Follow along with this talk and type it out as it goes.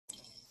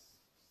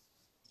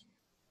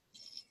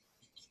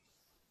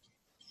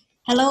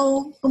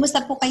Hello,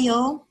 kumusta po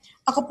kayo?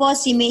 Ako po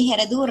si May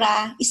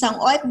Heradura, isang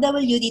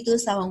OFW dito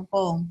sa Hong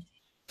Kong.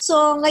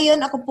 So, ngayon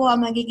ako po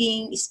ang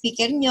magiging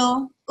speaker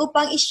nyo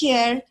upang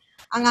i-share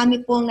ang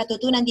aming pong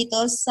natutunan dito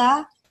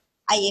sa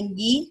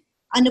IMG.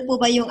 Ano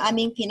po ba yung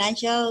aming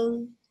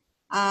financial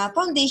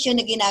foundation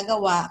na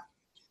ginagawa?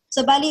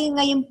 So, bali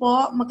ngayon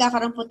po,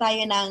 magkakaroon po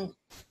tayo ng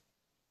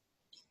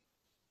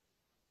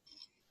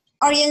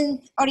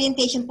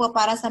orientation po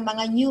para sa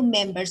mga new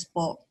members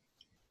po.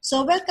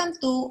 So, welcome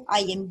to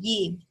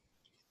IMG.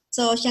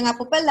 So, siya nga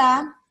po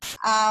pala,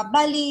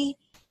 bali,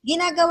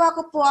 ginagawa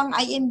ko po ang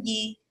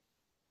IMG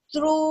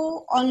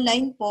through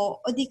online po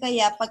o di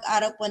kaya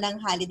pag-araw po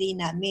ng holiday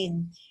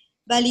namin.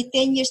 Bali,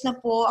 10 years na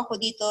po ako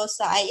dito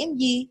sa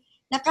IMG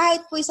na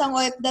kahit po isang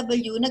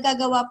OFW,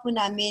 nagagawa po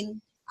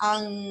namin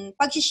ang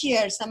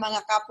pag-share sa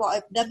mga kapwa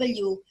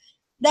OFW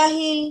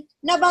dahil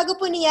nabago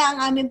po niya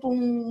ang aming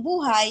pong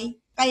buhay,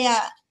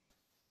 kaya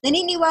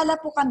naniniwala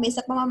po kami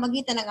sa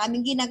pamamagitan ng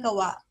aming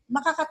ginagawa,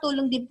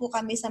 makakatulong din po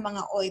kami sa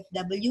mga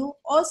OFW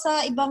o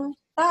sa ibang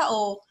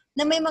tao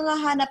na may mga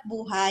hanap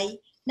buhay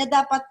na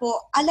dapat po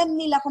alam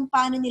nila kung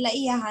paano nila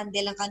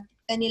i-handle ang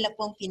kanila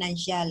pong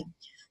financial.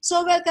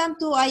 So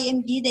welcome to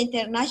IMG, the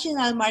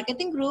International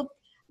Marketing Group,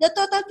 the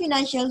Total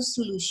Financial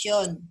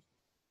Solution.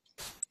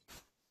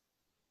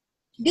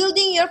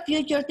 Building your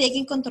future,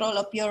 taking control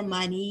of your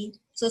money.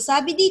 So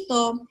sabi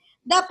dito,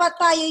 dapat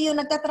tayo yung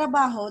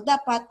nagtatrabaho,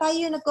 dapat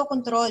tayo yung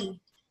nagkokontrol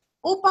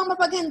upang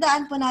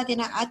mapaghandaan po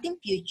natin ang ating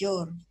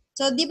future.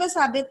 So, di ba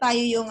sabi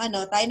tayo yung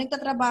tayo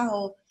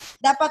nagtatrabaho,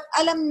 dapat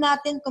alam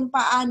natin kung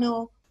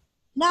paano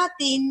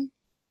natin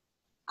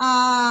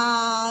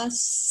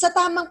sa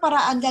tamang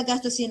paraan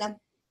gagastusin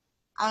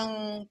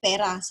ang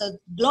pera.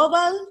 So,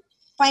 Global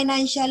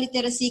Financial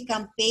Literacy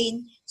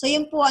Campaign. So,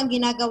 yun po ang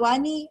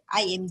ginagawa ni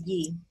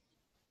IMG.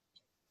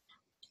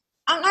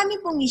 Ang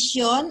aming pong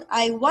misyon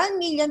ay 1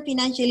 million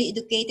financially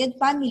educated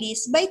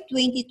families by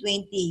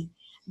 2020.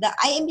 The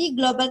IMG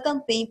Global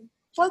Campaign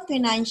for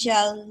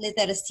Financial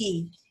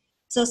Literacy.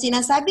 So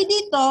sinasabi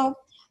dito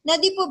na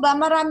di po ba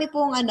marami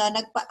pong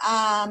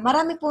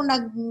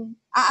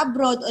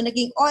nag-abroad o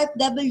naging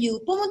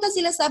OFW, pumunta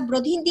sila sa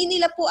abroad, hindi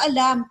nila po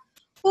alam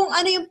kung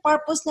ano yung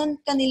purpose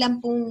ng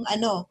kanilang pong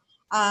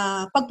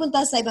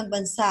pagpunta sa ibang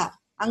bansa.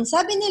 Ang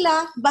sabi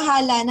nila,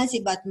 bahala na si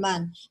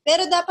Batman.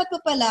 Pero dapat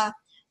po pala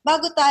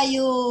bago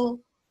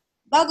tayo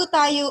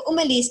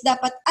umalis,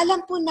 dapat alam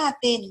po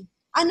natin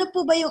ano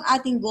po ba yung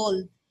ating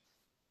goal.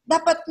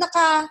 Dapat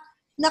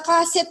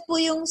naka-set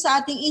po yung sa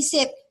ating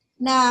isip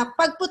na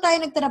pag po tayo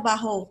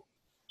nagtrabaho,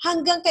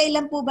 hanggang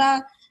kailan po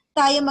ba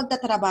tayo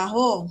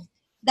magtatrabaho.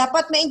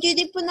 Dapat ma-enjoy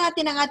din po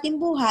natin ang ating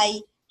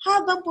buhay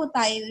habang po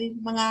tayo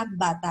mga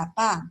bata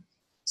pa.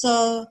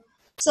 So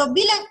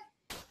bilang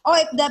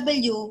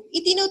OFW,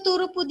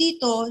 itinuturo po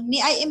dito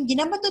ni IMG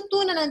na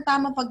matutunan ang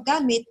tamang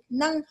paggamit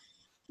ng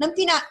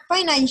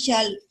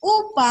financial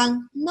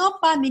upang no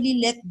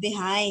family left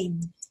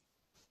behind.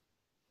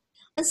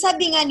 Ang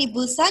sabi nga ni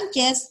Bull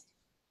Sanchez,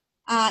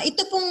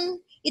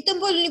 itong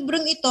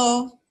librong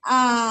ito,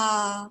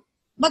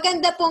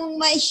 maganda pong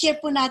ma-share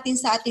po natin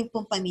sa ating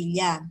pong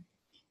pamilya.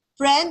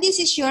 Friend,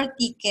 this is your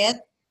ticket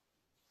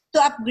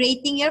to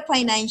upgrading your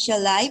financial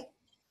life.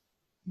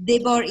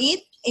 Devour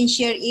it and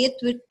share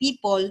it with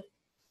people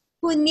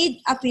who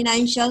need a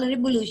financial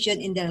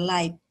revolution in their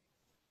life.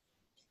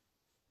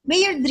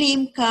 May your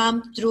dream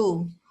come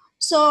true.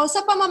 So,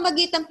 sa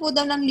pamamagitan po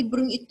daw ng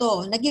librong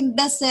ito, naging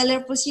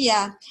bestseller po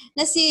siya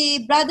na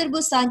si Brother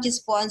Bus Sanchez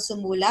po ang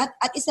sumulat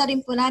at isa rin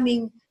po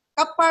naming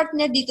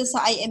kapartner dito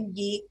sa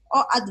IMG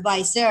o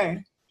advisor.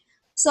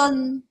 So,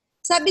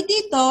 sabi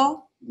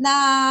dito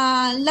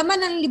na laman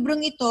ng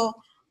librong ito,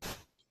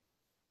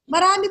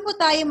 marami po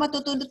tayo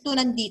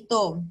matutunan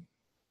dito.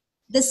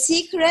 The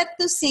secret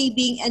to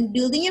saving and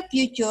building your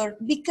future,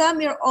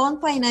 become your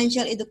own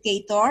financial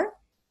educator.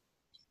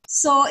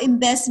 So,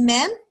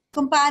 investment,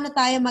 kung paano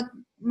tayo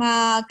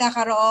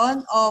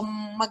magkakaroon o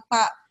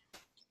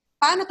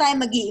paano tayo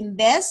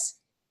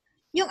mag-i-invest.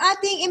 Yung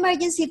ating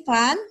emergency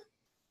fund,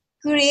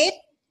 create,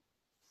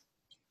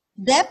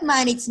 debt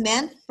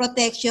management,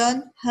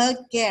 protection,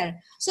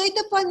 healthcare. So,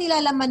 ito po ang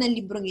nilalaman ng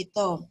librong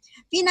ito.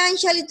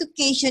 Financial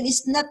education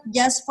is not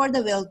just for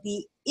the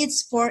wealthy,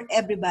 it's for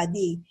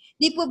everybody.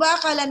 Di po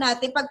ba akala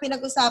natin, pag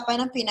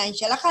pinag-usapan ng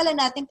financial, akala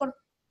natin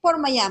for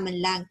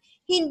mayaman lang.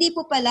 Hindi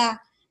po pala.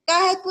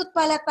 Kahit po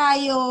pala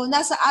tayo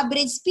nasa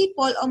average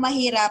people o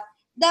mahirap,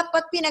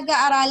 dapat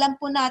pinag-aaralan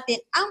po natin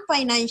ang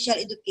financial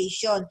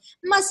education.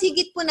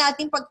 Masigit po na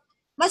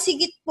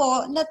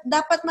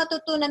dapat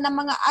matutunan ng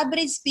mga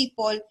average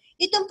people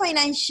itong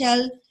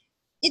financial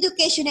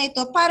education na ito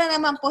para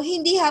naman po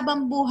hindi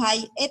habang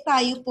buhay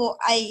tayo po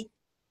ay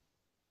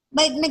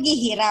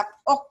naghihirap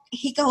o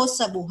hikahos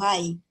sa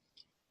buhay.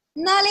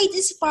 Knowledge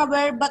is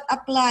power, but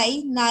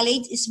apply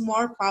knowledge is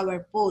more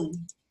powerful.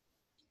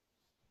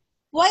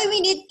 Why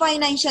we need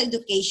financial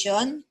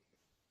education?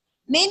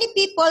 Many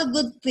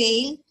good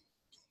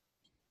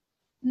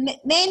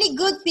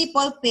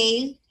people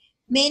fail,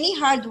 many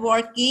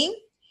hardworking,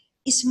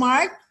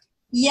 smart,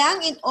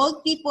 young and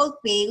old people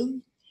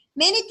fail,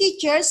 Many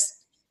teachers,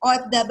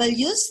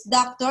 OFWs,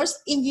 doctors,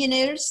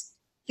 engineers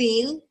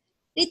fail,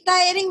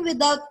 retiring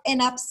without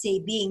enough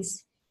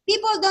savings.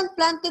 People don't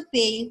plan to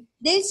pay,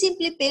 they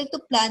simply fail to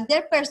plan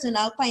their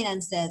personal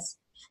finances.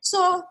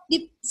 So,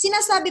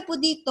 sinasabi po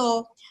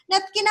dito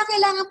na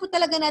kinakailangan po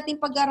talaga nating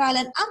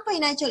pag-aralan ang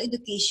financial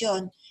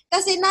education.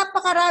 Kasi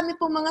napakarami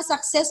po mga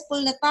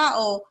successful na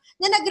tao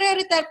na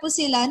nagre-retire po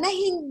sila na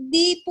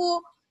hindi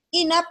po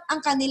enough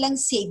ang kanilang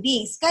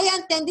savings. Kaya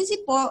ang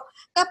tendency po,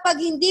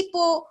 kapag hindi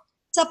po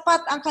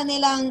sapat ang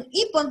kanilang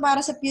ipon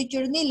para sa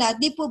future nila,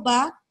 di po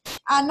ba,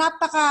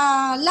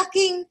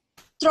 napakalaking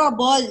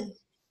trouble.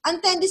 Ang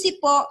tendency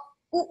po,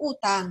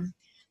 uutang.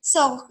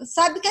 So,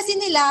 sabi kasi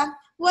nila,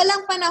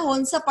 walang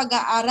panahon sa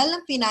pag-aaral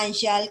ng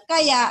financial,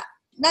 kaya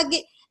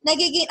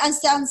nagiging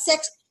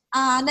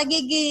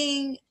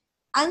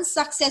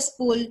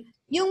unsuccessful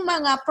yung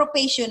mga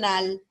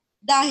professional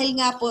dahil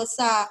nga po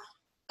sa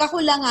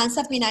kakulangan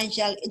sa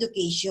financial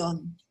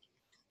education.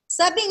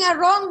 Sabi nga,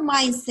 wrong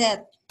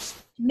mindset.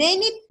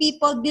 Many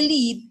people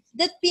believe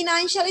that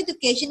financial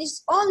education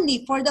is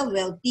only for the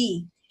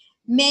wealthy.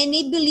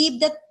 Many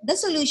believe that the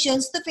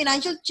solutions to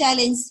financial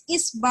challenge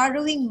is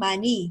borrowing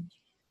money.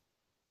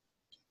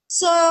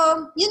 So,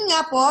 yun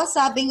nga po,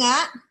 sabi nga,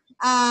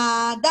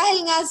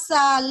 dahil nga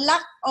sa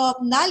lack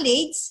of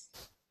knowledge,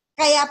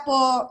 kaya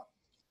po,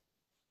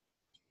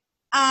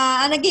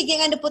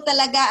 nagiging ano po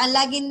talaga, ang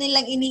lagi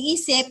nilang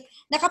iniisip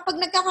na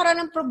kapag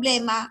nagkakaroon ng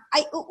problema,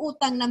 ay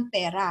uutang ng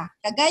pera.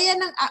 Kagaya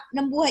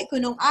ng buhay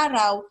ko nung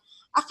araw,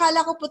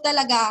 akala ko po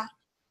talaga,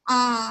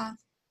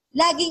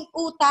 laging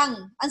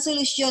utang ang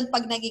solusyon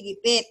pag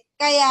nagigipit.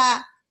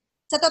 Kaya,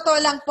 sa totoo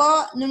lang po,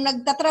 nung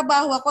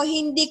nagtatrabaho ako,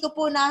 hindi ko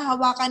po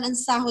nahahawakan ang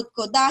sahod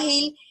ko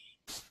dahil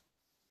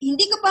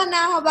hindi ko pa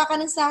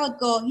nahahawakan ang sahod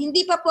ko,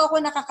 hindi pa po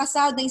ako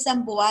nakakasahod ng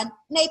isang buwan,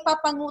 na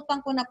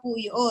ipapangutang ko na po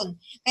yun.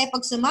 Kaya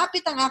pag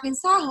sumapit ang aking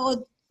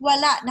sahod,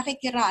 wala,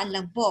 nakikiraan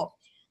lang po.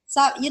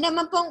 Yun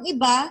naman pong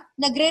iba,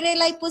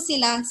 nagre-rely po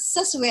sila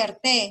sa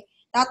swerte.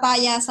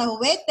 Tataya sa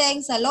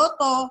huweteng, sa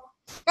loto,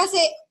 kasi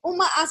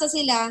umaasa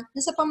sila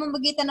na sa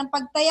pamamagitan ng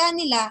pagtaya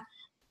nila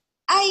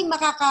ay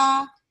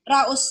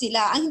makakaraos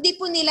sila. Ang hindi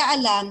po nila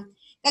alam,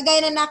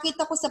 kagaya na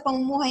nakita ko sa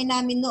pamumuhay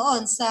namin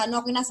noon sa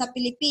nasa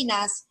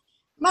Pilipinas,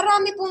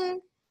 marami pong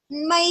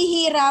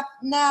mahihirap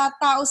na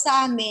tao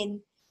sa amin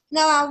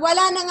na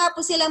wala na nga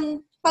po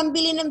silang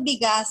pambili ng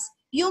bigas,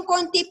 yung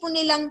konti po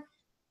nilang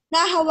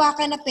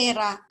nahawakan na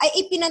pera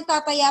ay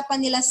ipinantataya pa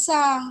nila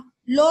sa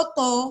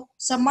loto,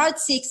 sa March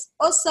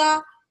 6 o sa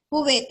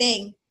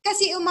huweteng.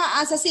 Kasi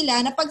umaasa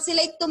sila na pag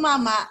sila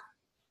tumama,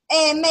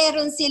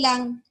 mayroon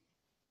silang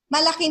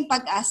malaking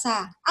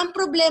pag-asa. Ang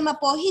problema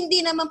po,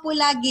 hindi naman po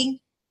laging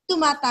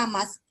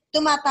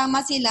tumatama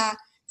sila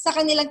sa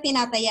kanilang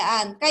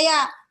tinatayaan.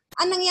 Kaya,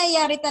 ang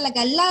nangyayari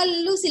talaga,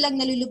 lalo silang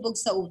nalulubog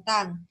sa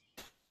utang.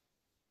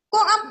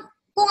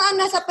 Kung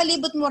ang nasa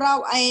palibot mo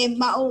raw ay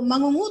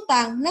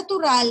mangungutang,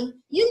 natural,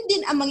 yun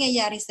din ang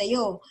mangyayari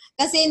sa'yo.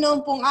 Kasi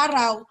noong pong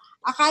araw,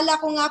 akala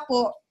ko nga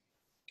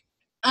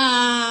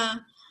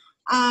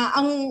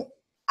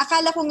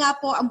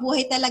po ang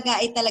buhay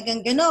talaga ay talagang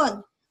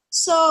ganon.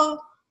 So,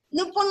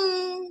 nung pong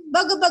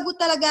bago-bago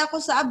talaga ako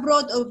sa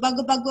abroad o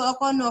bago-bago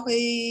ako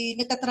ako'y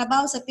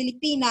nagtatrabaho sa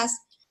Pilipinas,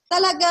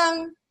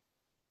 talagang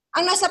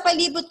ang nasa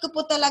palibot ko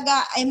po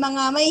talaga ay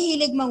mga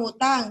mahihilig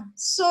mangutang.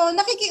 So,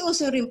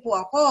 nakikiuso rin po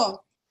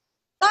ako.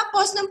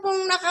 Tapos, nung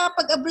pong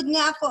nakapag-abroad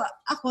nga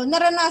ako,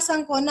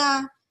 naranasan ko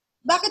na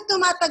bakit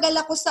tumatagal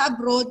ako sa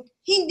abroad,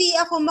 hindi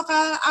ako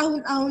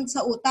makaahon-ahon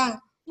sa utang.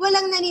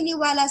 Walang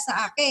naniniwala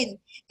sa akin.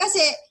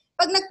 Kasi,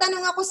 pag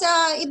nagtanong ako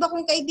sa iba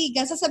kong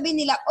kaibigan,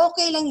 sasabihin nila,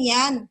 okay lang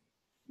yan.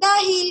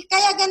 Dahil,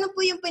 kaya ganun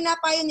po yung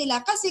pinapayo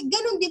nila, kasi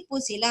ganun din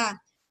po sila.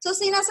 So,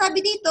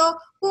 sinasabi dito,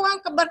 kung ang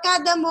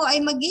barkada mo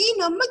ay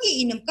magiinom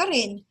ka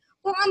rin.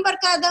 Kung ang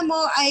barkada mo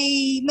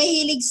ay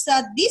mahilig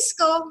sa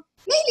disco,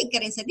 mahilig ka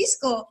rin sa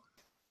disco.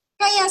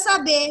 Kaya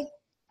sabi,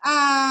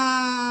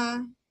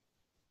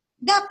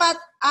 dapat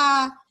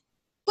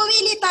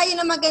pumili tayo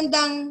ng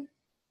magandang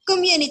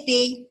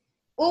community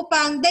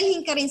upang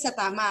dalhin ka rin sa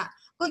tama.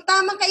 Kung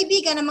tamang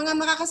kaibigan ng mga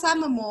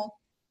makakasama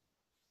mo,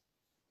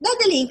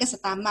 dadalhin ka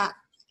sa tama.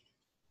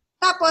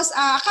 Tapos,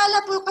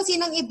 akala po kasi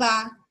ng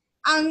iba,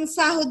 ang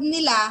sahod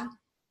nila,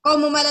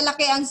 kung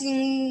malalaki ang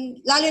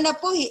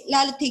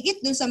lalo't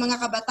higit dun sa mga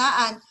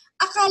kabataan,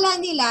 akala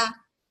nila,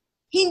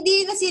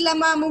 hindi na sila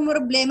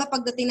mamumroblema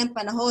pagdating ng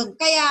panahon.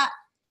 Kaya,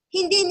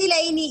 hindi nila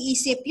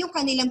iniisip yung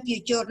kanilang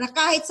future. Na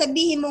kahit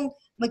sabihin mong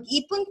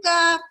mag-ipon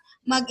ka,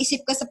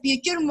 mag-isip ka sa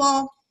future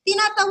mo,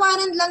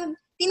 tinatawanan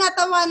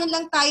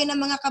lang tayo ng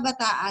mga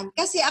kabataan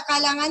kasi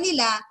akala nga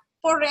nila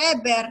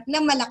forever na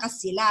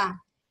malakas sila.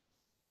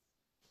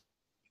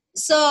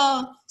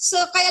 So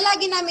kaya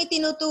lagi namin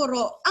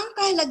tinuturo ang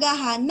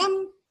kahalagahan ng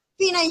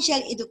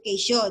financial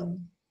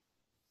education.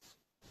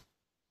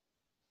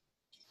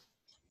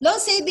 Low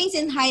savings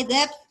and high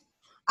debt.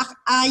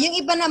 Yung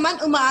iba naman,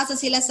 umaasa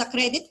sila sa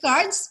credit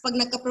cards. Pag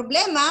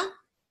nagka-problema,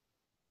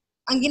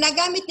 ang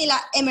ginagamit nila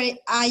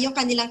yung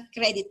kanilang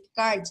credit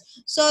cards.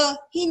 So,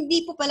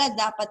 hindi po pala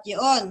dapat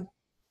yun.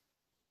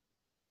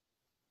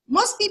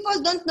 Most people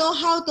don't know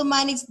how to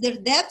manage their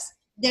debts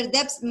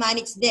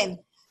manage them.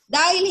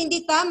 Dahil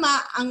hindi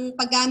tama ang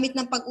paggamit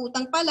ng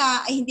pag-utang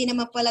pala, ay hindi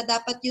naman pala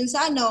dapat yun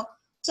sa ano.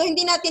 So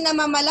hindi natin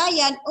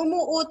namamalayan,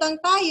 umuutang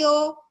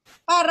tayo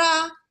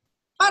para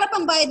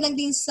pambayad lang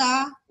din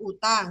sa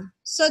utang.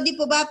 So di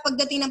po ba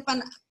pagdating ng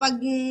pag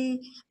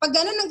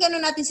gano'n ng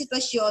gano'n natin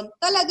sitwasyon,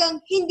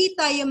 talagang hindi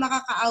tayo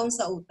makakaahon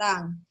sa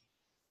utang.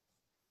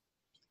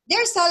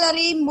 Their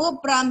salary move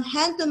from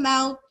hand to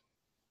mouth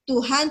to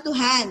hand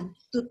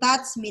to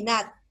touch me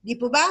not. Di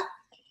po ba?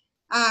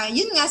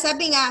 Yun nga,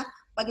 sabi nga,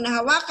 pag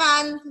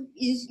nahawakan,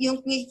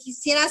 yung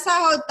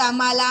sinasahod,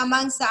 tama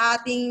lamang sa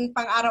ating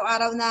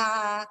pang-araw-araw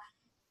na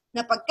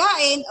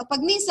pagkain, o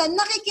pag minsan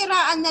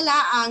nakikiraan na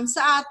laang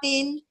sa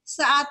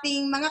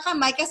ating mga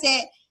kamay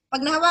kasi pag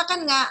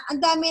nahawakan nga,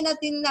 ang dami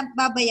natin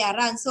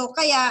nababayaran. So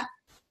kaya,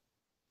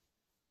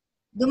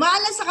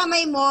 dumaan lang sa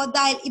kamay mo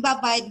dahil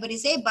ibabayad mo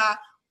rin sa iba,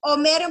 o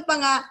meron pa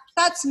nga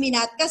touch me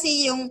not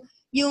kasi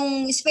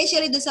yung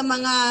especially doon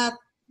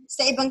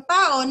sa ibang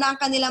tao na ang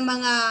kanilang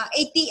mga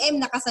ATM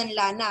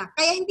nakasanla na.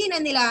 Kaya hindi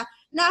na nila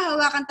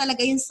nahahawakan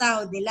talaga yung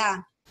sahod nila.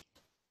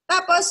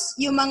 Tapos,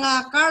 yung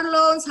mga car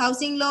loans,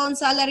 housing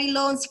loans, salary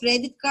loans,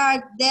 credit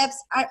card,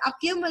 debts are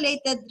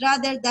accumulated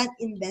rather than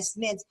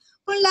investments.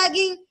 Kung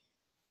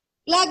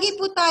lagi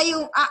po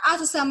tayong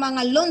aasa sa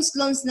mga loans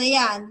na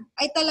yan,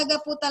 ay talaga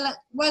po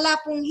wala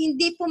pong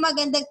hindi po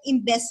magandang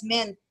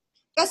investment.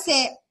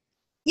 Kasi,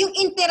 yung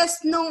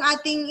interest nung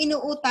ating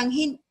inuutang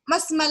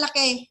mas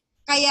malaki.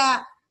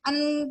 Kaya, ang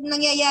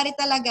nangyayari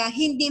talaga,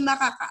 hindi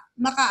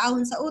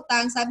makaahon sa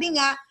utang. Sabi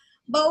nga,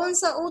 baon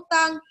sa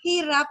utang,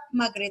 hirap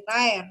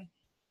mag-retire.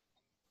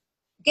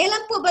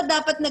 Kailan po ba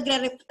dapat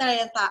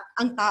nagre-retire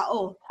ang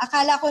tao?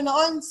 Akala ko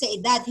noon sa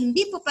edad.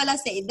 Hindi po pala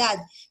sa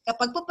edad.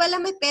 Kapag po pala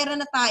may pera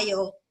na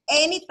tayo,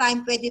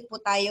 anytime pwede po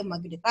tayo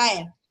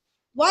mag-retire.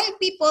 Why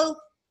people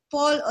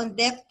fall on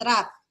debt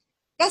trap?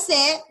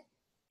 Kasi,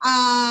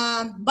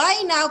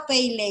 buy now,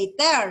 pay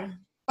later.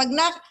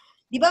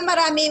 Di ba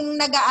maraming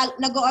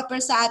nag-o-offer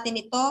sa atin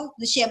ito?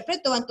 Siyempre,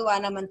 tuwan-tuwa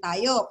naman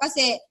tayo.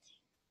 Kasi,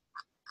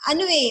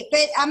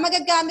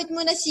 magagamit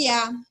mo na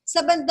siya sa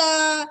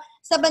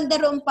banda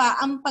roon pa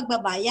ang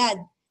pagbabayad.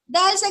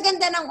 Dahil sa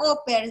ganda ng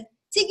offer,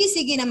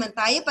 sige-sige naman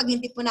tayo pag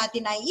hindi po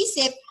natin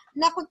naiisip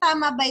na kung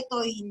tama ba ito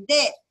o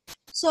hindi.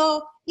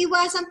 So,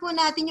 iwasan po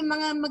natin yung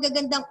mga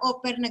magagandang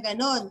offer na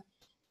ganon.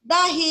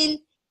 Dahil,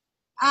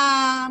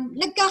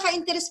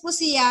 nagkaka-interest po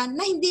siya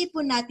na hindi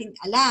po natin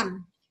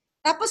alam.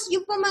 Tapos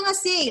yung po mga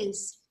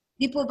sales,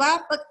 di po ba?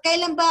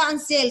 Kailan ba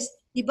ang sales?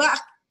 Di ba?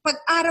 Pag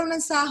araw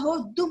ng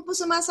sahod, doon po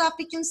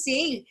sumasapit yung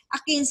sale,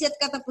 15 at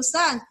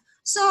katapusan.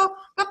 So,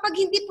 kapag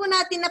hindi po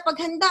natin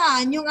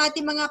napaghandaan yung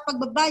ating mga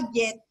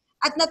pagbabudget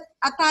at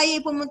tayo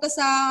pumunta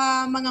sa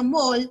mga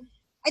mall,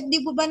 at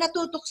di po ba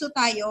natutokso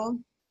tayong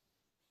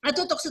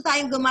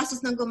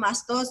gumastos ng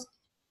gumastos.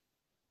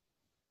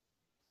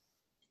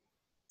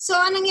 So,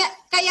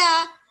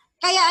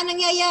 kaya anong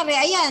nangyayari?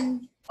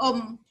 Ayan,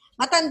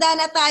 matanda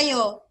na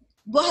tayo.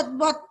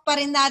 Buhat-buhat pa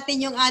rin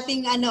natin yung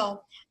ating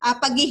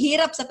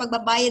paghihirap sa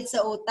pagbabayad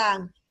sa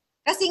utang.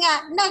 Kasi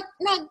nga,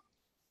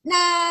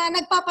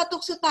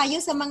 nagpapatukso tayo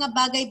sa mga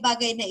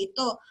bagay-bagay na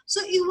ito.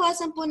 So,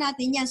 iwasan po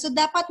natin yan. So,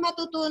 dapat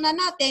matutunan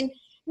natin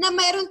na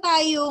mayroon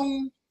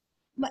tayong,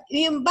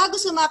 yung bago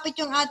sumapit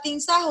yung ating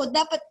sahod,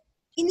 dapat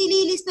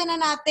inililista na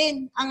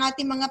natin ang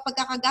ating mga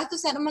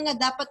pagkakagastusan, ang mga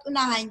dapat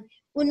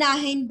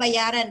unahin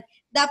bayaran.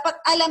 Dapat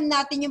alam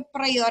natin yung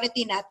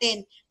priority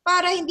natin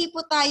para hindi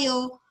po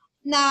tayo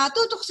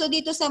natutukso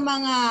dito sa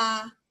mga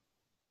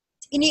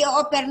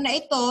ini-offer na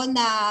ito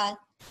na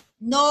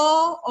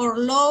no or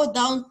low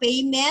down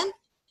payment,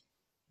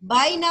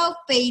 buy now,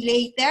 pay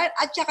later,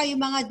 at saka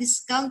yung mga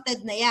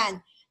discounted na yan.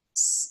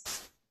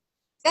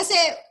 Kasi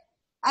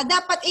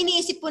dapat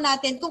iniisip po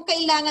natin kung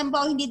kailangan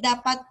ba o hindi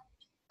dapat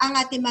ang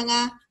ating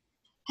mga,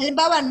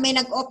 halimbawa may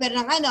nag-offer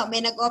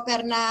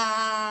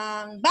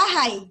ng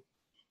bahay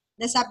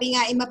na sabi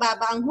nga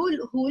mababa ang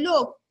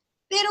hulog.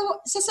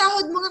 Pero sa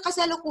sahod mo nga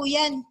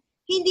kasalukuyan,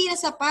 hindi na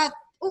sapat.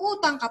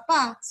 Uutang ka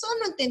pa. So,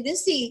 anong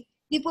tendency?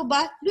 Di po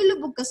ba?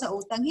 Lulubog ka sa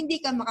utang,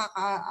 hindi ka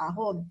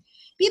makakaahon.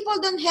 People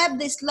don't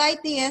have the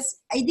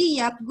slightest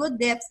idea of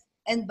good debts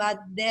and bad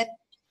debt.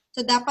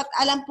 So, dapat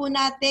alam po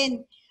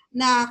natin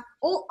na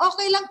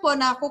okay lang po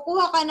na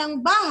kukuha ka ng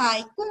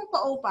bahay kung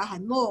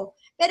paupahan mo.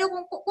 Pero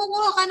kung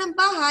kukuha ka ng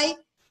bahay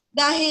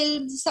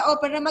dahil sa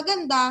offer na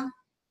maganda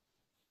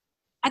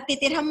at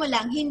titirhan mo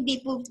lang,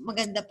 hindi po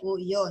maganda po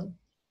yon.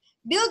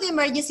 Build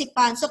emergency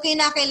fund. So,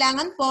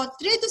 kinakailangan po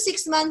 3 to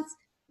 6 months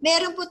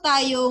meron po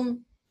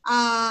tayong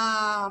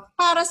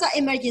para sa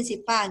emergency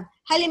fund.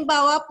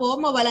 Halimbawa po,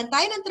 mawalan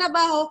tayo ng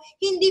trabaho,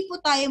 hindi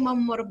po tayo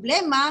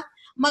mamroblema,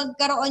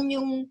 magkaroon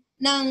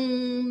ng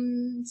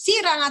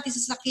sira ang ating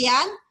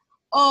sasakyan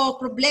o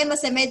problema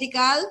sa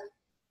medical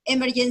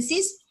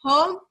emergencies,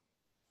 home,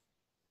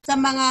 sa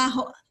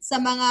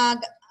mga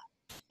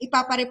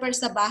ipaparepair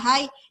sa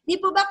bahay. Di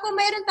po ba kung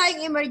mayroon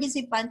tayong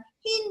emergency fund,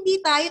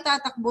 hindi tayo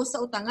tatakbo sa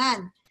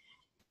utangan.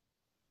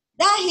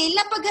 Dahil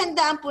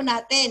napaghandaan po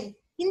natin.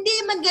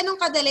 Hindi man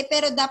ganun kadali,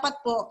 pero dapat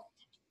po,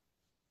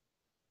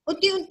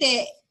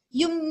 unti-unti,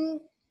 yung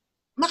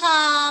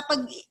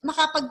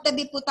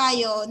makapagtabi po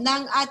tayo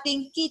ng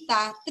ating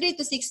kita 3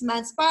 to 6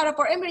 months para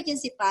for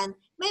emergency fund,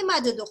 may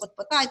madudukot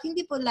po tayo.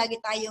 Hindi po lagi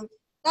tayong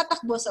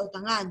tatakbo sa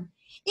utangan.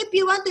 If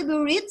you want to be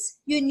rich,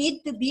 you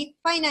need to be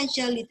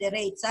financial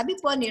literate. Sabi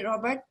po ni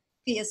Robert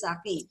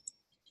Kiyosaki.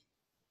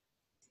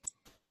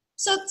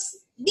 So,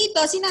 dito,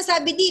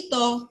 sinasabi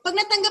dito, pag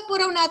natanggap po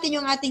raw natin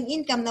yung ating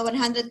income na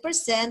 100%,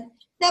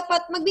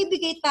 dapat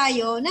magbibigay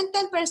tayo ng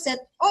 10%,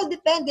 all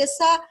depende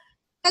sa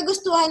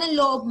kagustuhan ng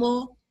loob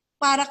mo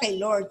para kay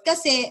Lord.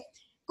 Kasi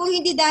kung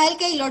hindi dahil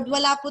kay Lord,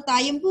 wala po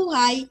tayong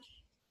buhay,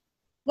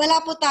 wala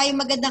po tayong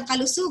magandang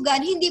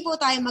kalusugan, hindi po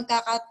tayo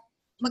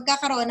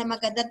magkakaroon ng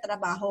magandang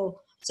trabaho.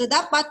 So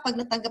dapat pag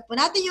natanggap po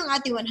natin yung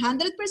ating 100%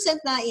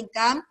 na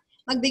income,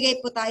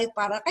 magbigay po tayo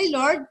para kay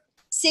Lord,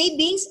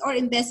 savings or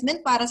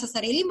investment para sa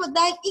sarili mo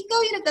dahil ikaw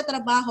yung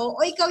nagtatrabaho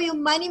o ikaw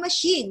yung money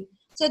machine.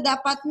 So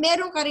dapat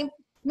meron ka rin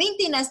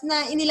maintenance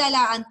na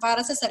inilalaan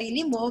para sa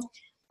sarili mo.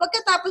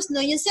 Pagkatapos no,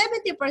 yung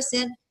 70%,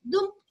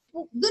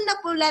 doon na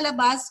po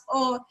lalabas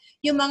o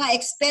yung mga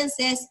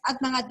expenses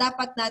at mga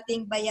dapat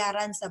nating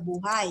bayaran sa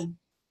buhay.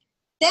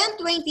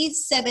 10, 20,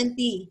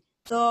 70.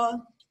 So,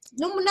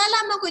 nung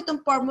nalaman ko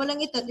itong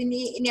formulang ito,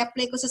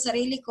 ini-apply ko sa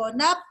sarili ko,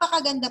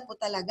 napakaganda po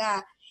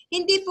talaga.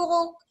 Hindi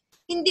po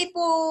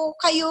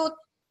kayo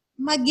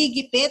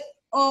magigipit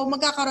o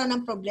magkakaroon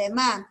ng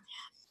problema.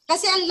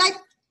 Kasi ang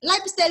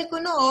lifestyle ko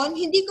noon,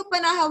 hindi ko pa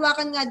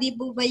nahawakan nga di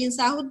po ba yung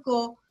sahod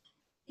ko,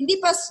 hindi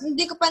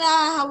ko pa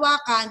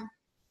nahahawakan,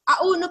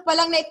 auno pa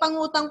lang na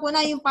ipangutang ko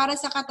na yung para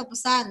sa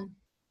katapusan.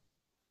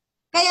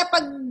 Kaya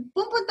pag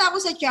pupunta ako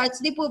sa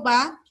church, di po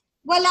ba,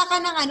 wala ka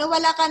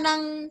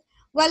nang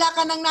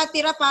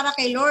natira para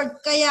kay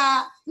Lord.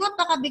 Kaya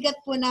napakabigat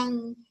po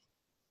ng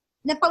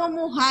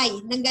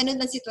pamumuhay ng ganun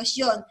na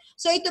sitwasyon.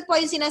 So ito po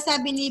yung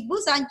sinasabi ni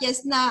Bu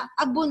Sanchez na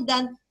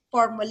abundant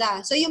formula.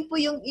 So yun po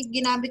yung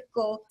ginamit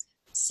ko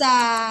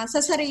sa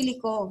sarili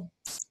ko.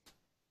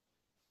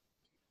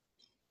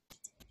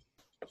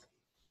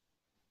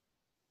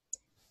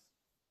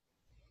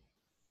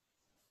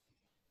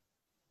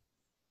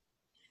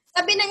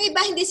 Sabi ng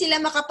iba, hindi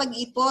sila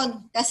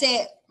makapag-ipon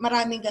kasi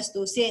maraming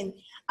gastusin.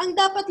 Ang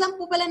dapat lang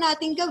po pala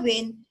natin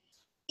gawin,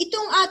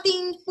 itong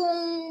ating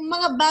pong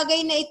mga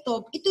bagay na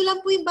ito lang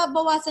po yung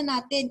babawasan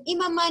natin.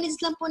 Imamanage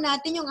lang po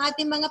natin yung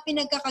ating mga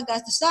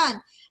pinagkakagastusan.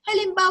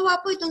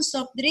 Halimbawa po itong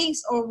soft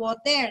drinks or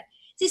water.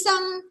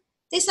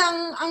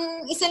 Ang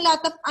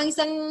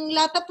isang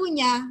lata po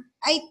niya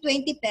ay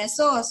 20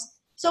 pesos.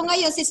 So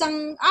ngayon, sa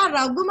isang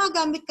araw,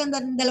 gumagamit ka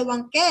ng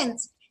 2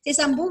 cans. Sa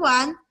isang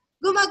buwan,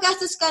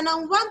 gumagastos ka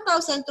ng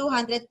 1,200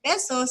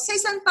 pesos. Sa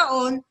isang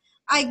taon,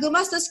 ay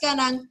gumastos ka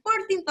ng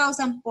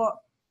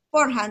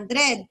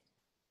 14,400.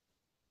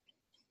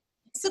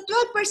 Sa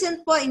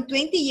 12% po in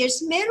 20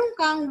 years, meron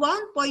kang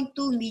 1.2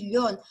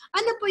 million.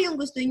 Ano po yung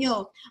gusto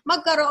nyo?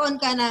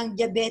 Magkaroon ka ng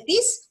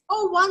diabetes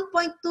o 1.2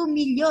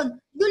 million?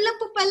 Doon lang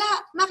po pala,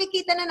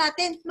 makikita na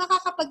natin,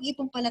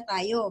 makakapag-ipon pala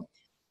tayo.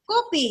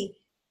 Coffee.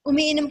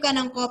 Umiinom ka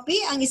ng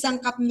coffee, ang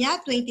isang cup niya,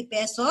 20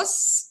 pesos.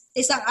 Sa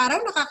isang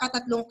araw,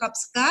 nakakatatlong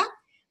cups ka.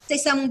 Sa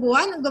isang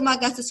buwan,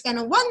 gumagastos ka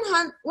ng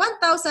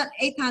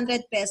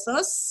 1,800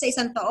 pesos. Sa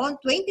isang taon,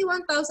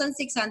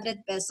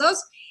 21,600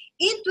 pesos.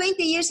 In 20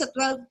 years, sa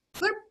 12%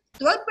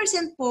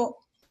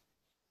 po,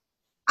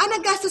 ang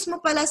nagastos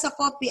mo pala sa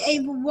coffee ay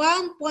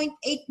 1.8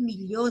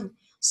 million.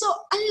 So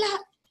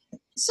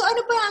ano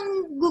pa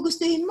ang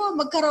gugustuhin mo?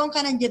 Magkaroon ka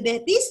ng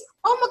diabetes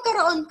o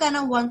magkaroon ka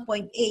ng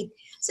 1.8?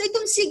 So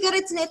itong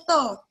cigarettes na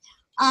ito,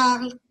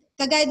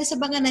 kagaya sa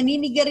mga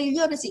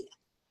naninigarilyo na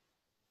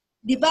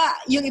di ba,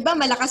 yung iba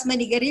malakas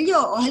manigarilyo.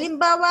 O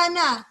halimbawa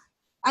na,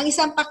 ang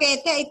isang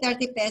pakete ay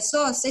 30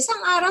 pesos. Sa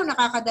isang araw,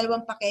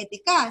 nakakadalawang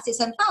pakete ka. Sa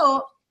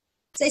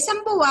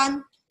isang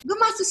buwan,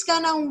 gumastos ka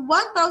ng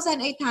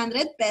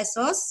 1,800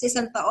 pesos. Sa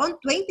isang taon,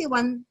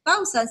 21,600.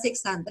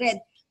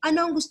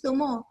 Ano ang gusto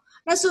mo?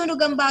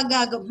 Nasunog ang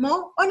baga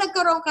mo o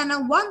nagkaroon ka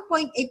ng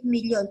 1.8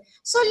 million?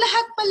 So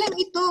lahat pa lang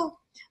ito,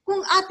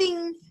 kung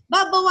ating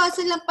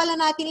babawasan lang pala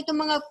natin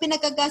itong mga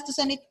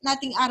pinagkagastusan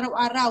nating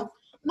araw-araw,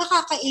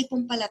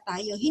 makakaipon pala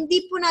tayo.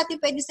 Hindi po natin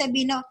pwede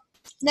sabihin na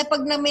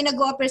pag may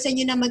nag-o-offer sa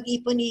inyo na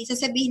mag-ipon,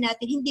 sasabihin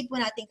natin, hindi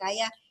po natin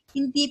kaya.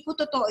 Hindi po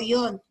totoo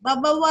yun.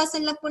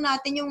 Babawasan lang po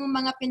natin yung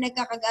mga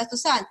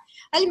pinagkakagastusan.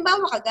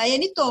 Halimbawa, kagaya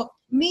nito,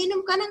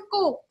 umiinom ka ng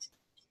Coke.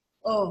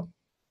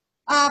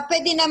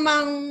 Pwede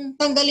namang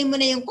tanggalin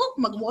mo na yung Coke,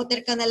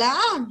 mag-water ka na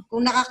lang.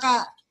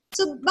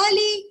 So,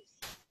 bali,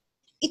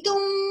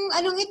 itong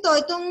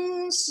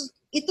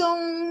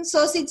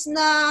sausage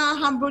na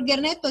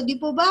hamburger na ito,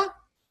 di po ba?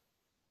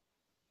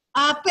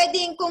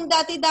 Pwedeng kung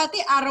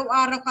dati-dati,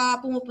 araw-araw ka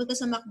pumupunta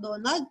sa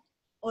McDonald's,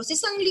 o sa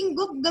isang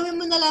linggo,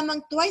 gawin mo na lamang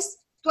twice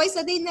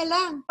a day na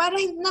lang, para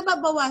hindi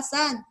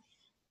nababawasan.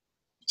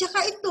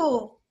 Tsaka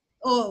ito,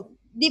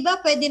 di ba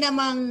pwede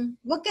namang,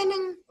 wag ka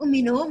nang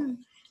uminom.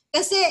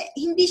 Kasi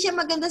hindi siya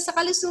maganda sa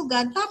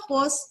kalusugan,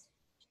 tapos,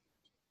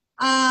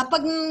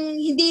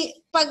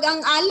 pag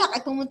ang alak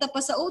ay pumunta pa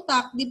sa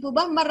utak, di po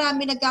ba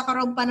marami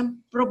nagkakaroon pa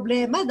ng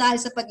problema dahil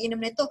sa pag-inom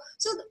nito.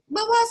 So,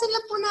 bawasan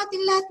lang po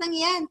natin lahat ng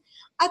yan.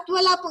 At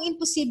wala pong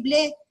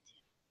imposible.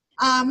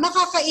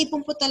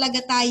 Makakaipon po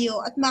talaga tayo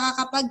at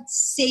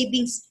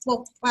makakapag-savings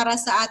po para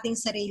sa ating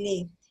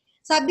sarili.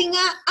 Sabi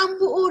nga, ang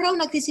buo raw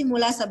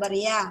nagsisimula sa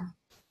barya.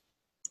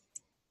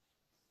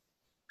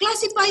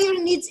 Classify your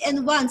needs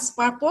and wants,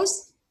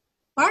 purpose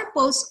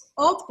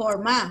o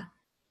forma.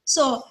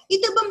 So,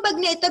 ito bang bag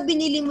na ito,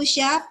 binili mo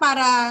siya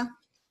para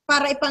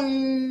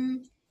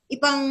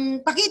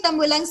pakita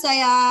mo lang sa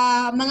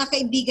mga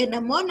kaibigan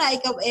mo na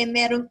ikaw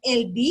merong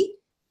LB?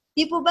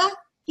 Di po ba?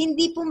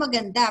 Hindi po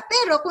maganda.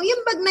 Pero kung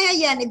yung bag na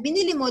yan,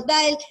 binili mo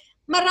dahil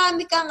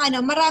marami kang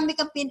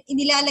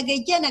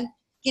inilalagay diyan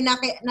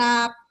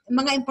na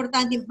mga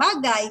importanteng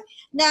bagay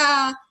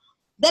na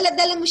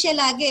dala-dala mo siya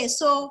lagi.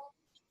 So,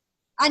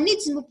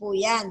 needs mo po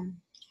yan.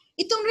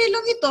 Itong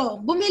relong ito,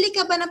 bumili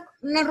ka ba ng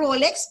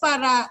Rolex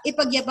para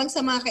ipagyabang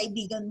sa mga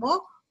kaibigan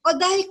mo? O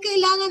dahil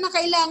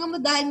kailangan mo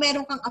dahil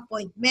meron kang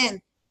appointment?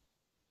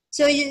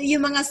 So,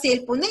 yung mga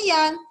cellphone na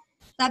yan,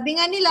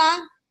 sabi nga nila,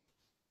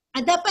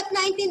 dapat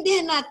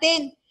naintindihan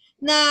natin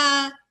na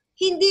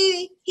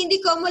hindi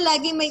ko mo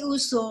laging may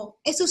uso,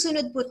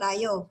 susunod po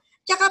tayo.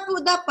 Tsaka po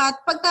dapat,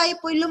 pag tayo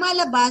po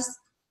lumalabas,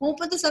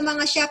 pupunta sa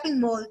mga shopping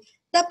mall,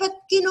 dapat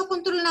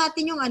kinokontrol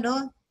natin yung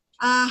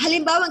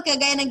halimbawa,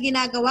 kagaya ng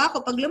ginagawa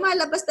ko, pag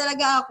lumalabas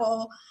talaga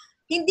ako,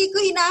 hindi ko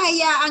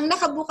hinahayaang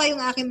nakabuka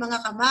yung aking mga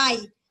kamay.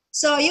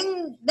 So,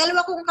 yung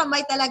dalawa kong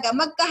kamay talaga,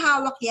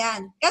 magkahawak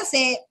yan.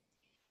 Kasi,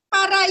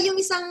 para yung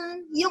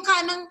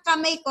kanang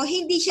kamay ko,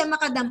 hindi siya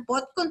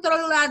makadampot,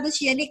 kontrolado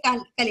siya ni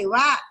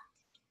kaliwa.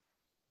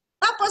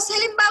 Tapos,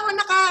 halimbawa,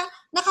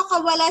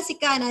 nakakawala si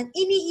kanan,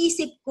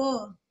 iniisip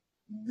ko,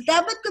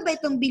 dapat ko ba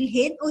itong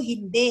bilhin o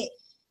hindi?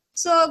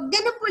 So,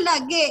 ganun po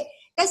lagi.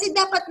 Kasi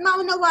dapat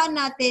maunawaan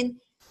natin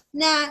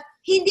na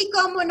hindi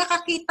ko mo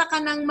nakakita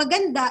ka ng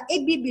maganda,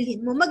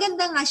 bibilhin mo.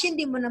 Maganda nga siya,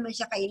 hindi mo naman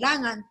siya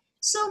kailangan.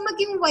 So,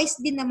 maging wise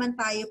din naman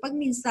tayo pag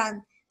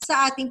minsan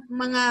sa ating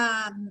mga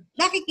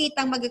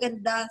nakikitang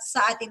magaganda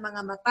sa ating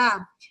mga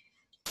mata.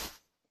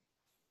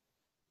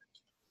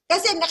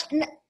 Kasi,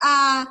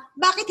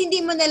 bakit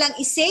hindi mo nalang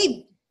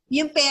i-save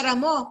yung pera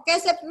mo?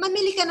 Kasi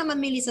mamili ka na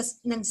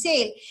ng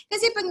sale.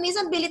 Kasi pag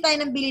minsan bili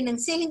tayo ng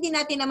sale, hindi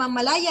natin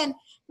namamalayan,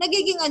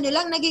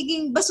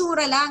 nagiging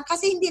basura lang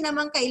kasi hindi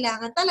naman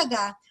kailangan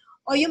talaga.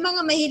 O yung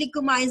mga mahilig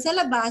kumain sa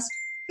labas,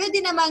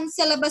 pwede namang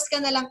sa labas ka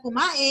na lang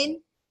kumain,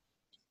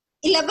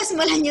 ilabas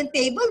mo lang yung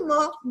table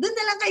mo, doon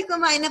na lang kayo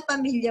kumain ng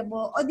pamilya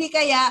mo. O di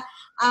kaya,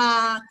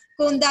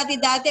 kung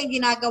dati-dati ang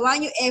ginagawa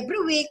nyo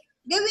every week,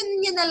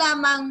 gawin nyo na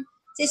lamang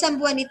sa isang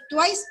buwan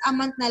twice a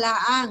month na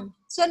laang.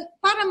 So,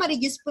 para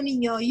ma-reduce po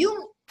ninyo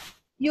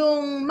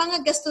yung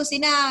mga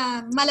gastusin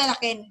na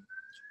malalaking.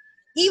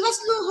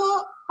 Iwas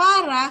luho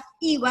para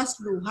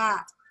iwas luha.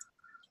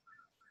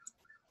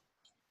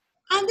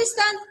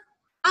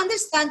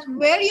 Understand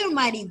where your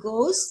money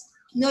goes,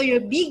 know your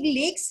big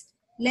leaks,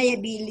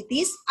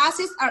 liabilities,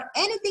 assets, or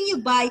anything you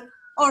buy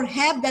or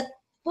have that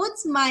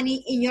puts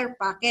money in your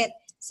pocket.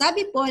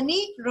 Sabi po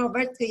ni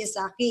Robert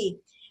Kiyosaki.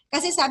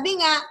 Kasi sabi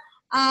nga,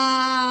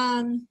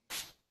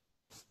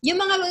 yung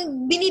mga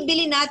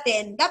binibili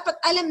natin, dapat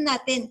alam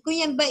natin kung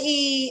yan ba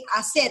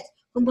asset.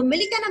 Kung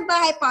bumili ka ng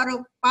bahay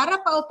para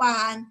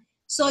paupahan,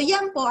 so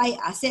yan po ay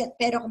asset.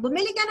 Pero kung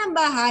bumili ka ng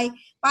bahay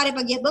para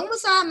pagyabang mo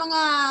sa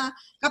mga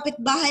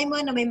kapitbahay mo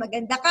na may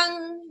maganda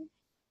kang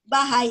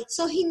bahay,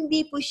 so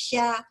hindi po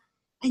siya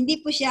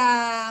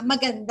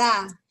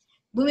maganda.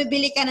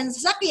 Bumibili ka ng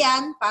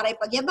sasakyan para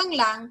ipagyabang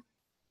lang,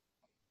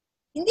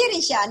 hindi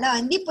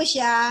po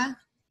siya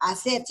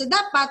asset. So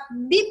dapat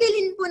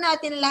bibilhin po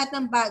natin lahat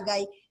ng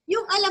bagay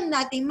yung alam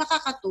nating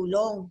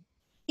makakatulong.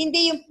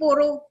 Hindi yung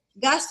puro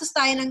gastos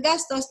tayo ng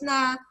gastos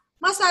na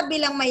masabi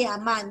lang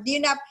mayaman.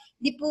 Di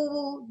po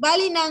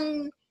bali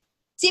ng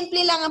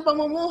simple lang ang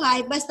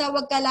pamumuhay basta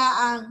wag ka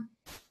laang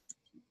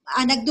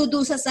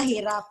nagdudusa sa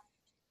hirap.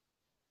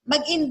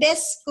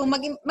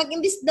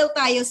 Mag-invest daw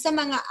tayo sa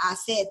mga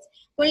assets.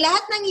 Kung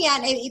lahat ng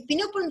yan ay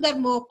ipinupundar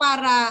mo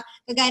para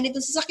kagaya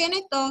nito sa sasakyan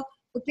na ito,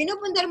 kung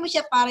pinupundar mo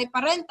siya para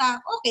iparenta,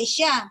 okay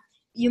siya.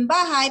 Yung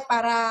bahay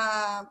para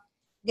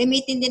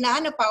gamitin din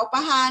na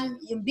paupahan,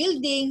 yung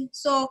building.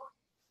 So,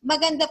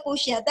 maganda po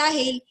siya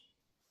dahil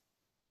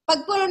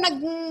pag puro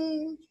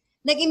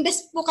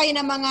nag-invest po kayo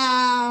ng mga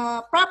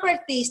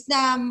properties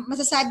na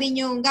masasabi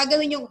nyo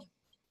gagawin yung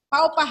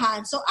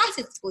paupahan, so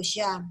assets po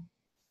siya.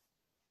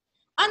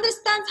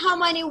 Understand how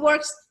money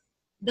works,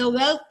 the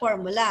wealth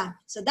formula.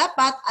 So,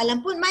 dapat,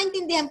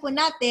 maintindihan po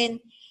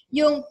natin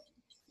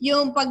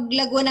yung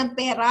paglago ng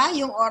pera,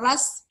 yung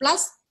oras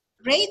plus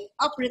rate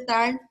of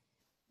return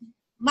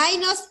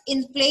minus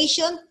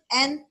inflation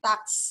and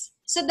tax.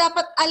 So,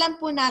 dapat alam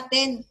po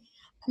natin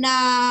na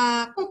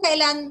kung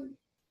kailan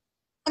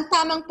ang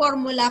tamang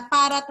formula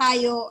para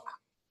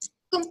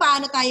kung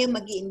paano tayo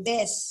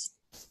mag-i-invest.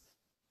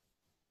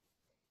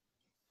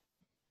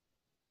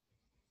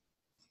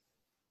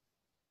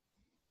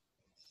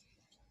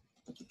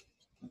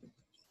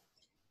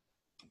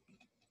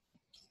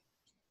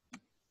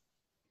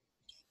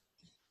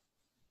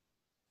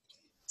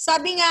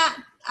 Sabi nga,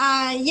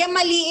 yung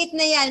maliit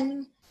na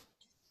yan,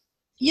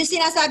 yung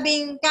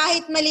sinasabing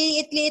kahit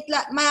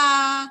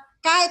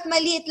kahit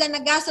maliit lang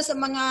na gasto sa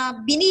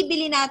mga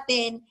binibili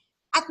natin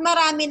at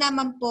marami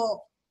naman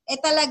po,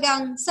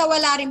 talagang sa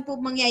wala rin po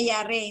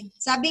mangyayari.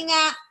 Sabi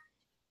nga,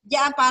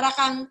 diyan para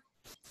kang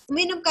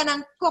uminom ka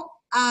ng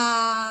Coke,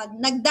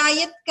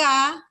 nag-diet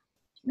ka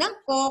ng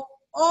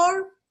Coke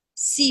or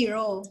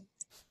zero.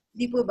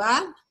 Di po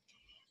ba?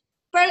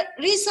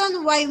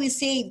 Reason why we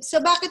save.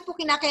 So bakit po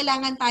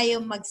kinakailangan tayo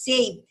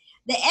mag-save?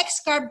 The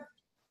X-carb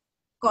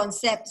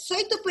concept. So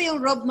ito po yung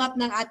roadmap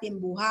ng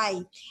ating buhay.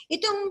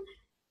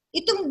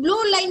 Itong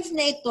blue lines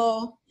na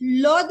ito,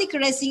 low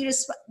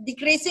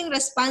decreasing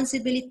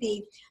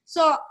responsibility.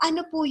 So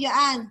ano po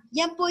yan?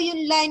 Yan po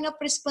yung line of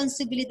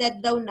responsibility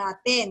daw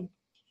natin.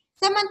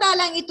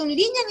 Samantalang itong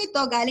linyang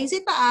ito galing sa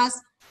taas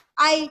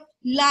ay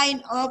line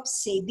of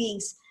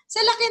savings.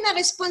 Sa laki na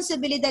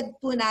responsibilidad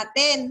po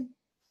natin,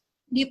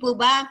 di po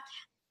ba?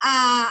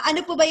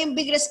 Ano po ba yung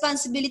big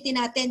responsibility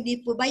natin?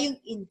 Di po ba yung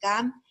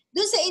income?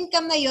 Doon sa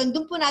income na yon,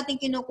 doon po natin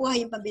kinukuha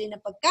yung pambili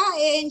ng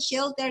pagkain,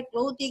 shelter,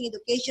 clothing,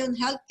 education,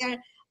 healthcare,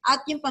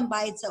 at yung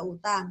pambayad sa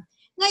utang.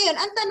 Ngayon,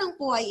 ang tanong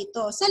po ay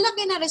ito, sa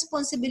laki na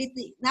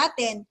responsibility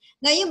natin,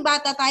 ngayong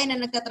bata tayo na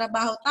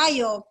nagtatrabaho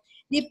tayo,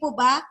 di po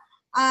ba?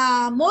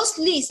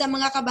 Mostly sa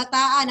mga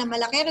kabataan na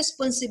malaki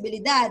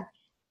responsibilidad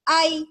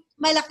ay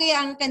malaki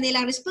ang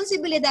kanilang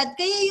responsibilidad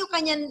kaya yung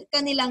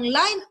kanilang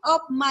line of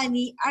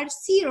money are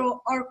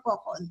zero or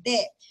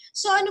kokonti.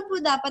 So ano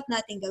po dapat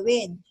natin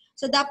gawin?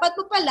 So dapat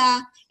po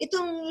pala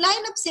itong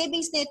line of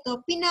savings na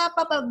ito,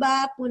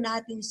 pinapababa po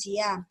natin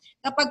siya.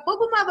 Kapag po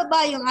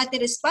bumababa yung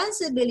ating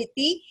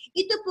responsibility,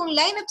 ito pong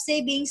line of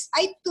savings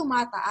ay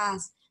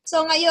tumataas.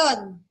 So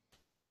ngayon,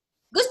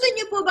 gusto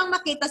niyo po bang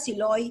makita si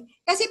Loy?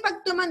 Kasi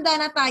pag tumanda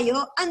na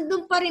tayo,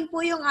 andun pa rin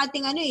po yung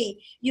ating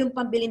yung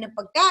pambili ng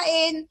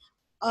pagkain.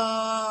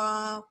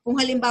 Kung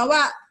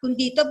halimbawa, kung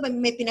dito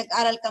may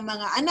pinag-aral kang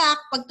mga anak,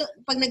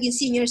 pag naging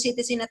senior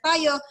citizen na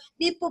tayo,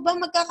 di po ba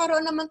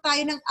magkakaroon naman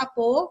tayo ng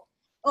apo?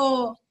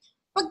 O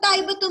pag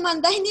tayo ba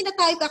tumanda, hindi na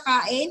tayo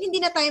kakain,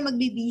 hindi na tayo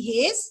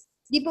magbibihis?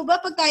 Di po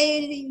ba pag tayo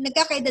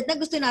nagkakaedad na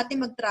gusto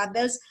natin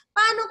mag-travels,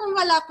 paano kung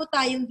wala po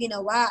tayong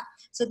ginawa?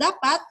 So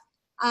dapat,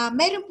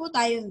 mayroon po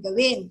tayong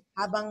gawin.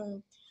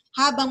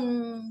 Habang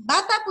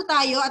bata po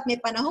tayo at may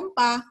panahon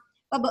pa,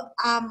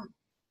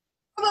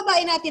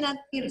 pababain natin ang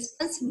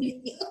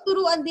responsibility at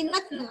turuan din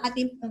natin ang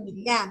ating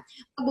pamilya.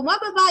 Pag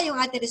bumababa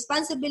yung ating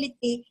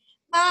responsibility,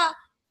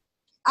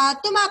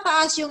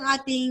 tumataas yung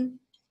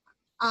ating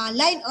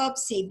line of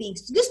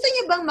savings. Gusto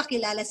niyo bang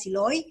makilala si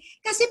Loy?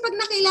 Kasi pag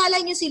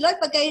nakilala niyo si Loy,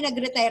 pag kayo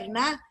nag-retire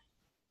na,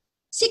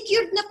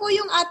 secured na po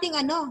yung ating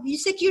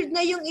secured na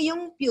yung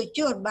iyong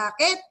future.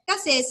 Bakit?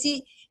 Kasi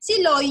si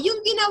Loy,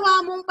 yung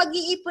ginawa mong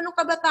pag-iipon ng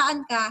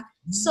kabataan ka,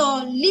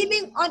 so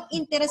living on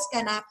interest ka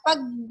na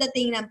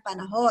pagdating ng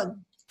panahon.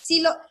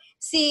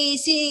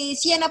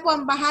 Siya na po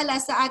ang bahala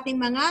sa ating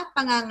mga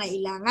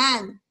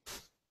pangangailangan.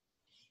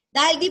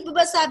 Dahil di po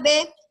ba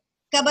sabi,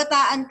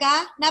 kabataan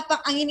ka,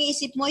 ang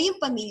iniisip mo yung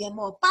pamilya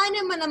mo.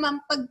 Paano man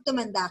naman pag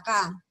tumanda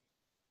ka?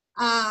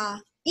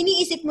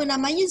 Iniisip mo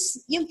naman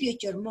yung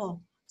future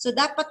mo. So,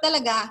 dapat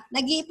talaga,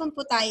 nag-iipon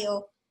po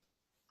tayo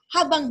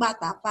habang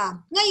bata pa.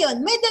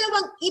 Ngayon, may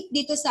dalawang if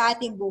dito sa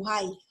ating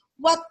buhay.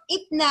 What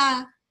if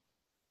na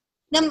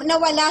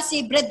nawala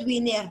si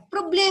breadwinner?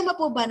 Problema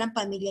po ba ng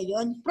pamilya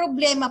yon?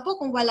 Problema po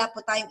kung wala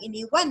po tayong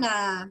iniwan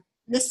na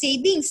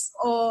savings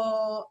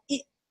o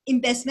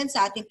investment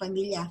sa ating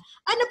pamilya.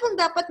 Ano pong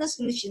dapat na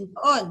solusyon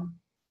doon?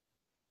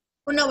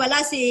 Kung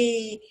nawala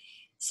si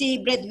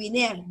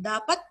breadwinner,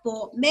 dapat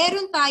po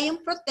meron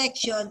tayong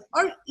protection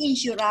or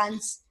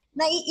insurance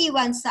na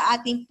iiwan sa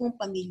ating pong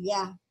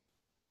pamilya.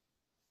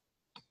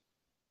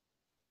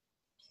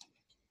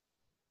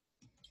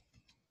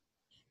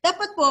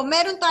 Dapat po,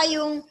 meron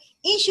tayong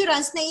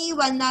insurance na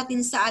iiwan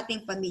natin sa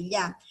ating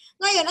pamilya.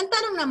 Ngayon, ang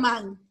tanong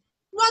naman,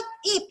 what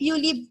if you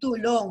live too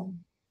long?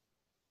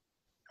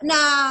 Na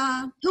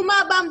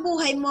humaba ang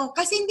buhay mo.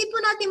 Kasi hindi po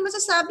natin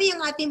masasabi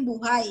ang ating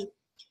buhay.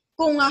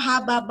 Kung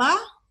haba ba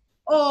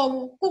o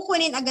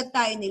kukunin agad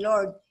tayo ni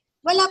Lord.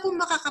 Wala pong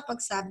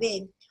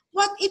makakapagsabi.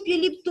 What if you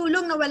live too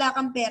long na wala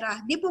kang pera?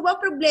 Di po ba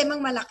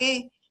problemang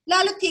malaki?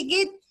 Lalo't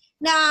higit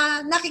na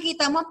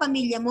nakikita mo ang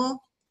pamilya mo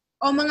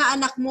o mga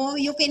anak mo,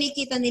 yung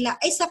kinikita nila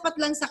ay sapat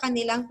lang sa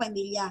kanilang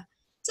pamilya.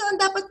 So, ang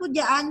dapat po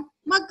diyan,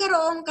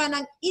 magkaroon ka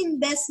ng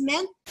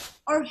investment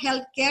or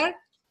healthcare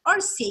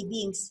or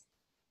savings.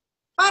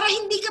 Para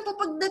hindi ka po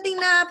pagdating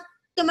na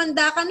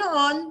tumanda ka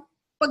noon,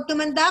 pag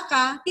tumanda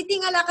ka,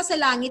 titingala ka sa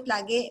langit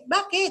lagi.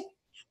 Bakit?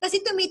 Kasi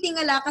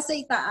tumitingala ka sa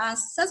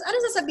itaas. Ano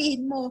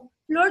sasabihin mo?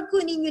 Lord,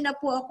 kunin niyo na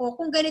po ako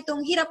kung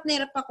ganitong hirap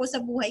na hirap ako sa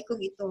buhay kong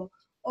ito.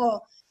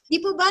 O, di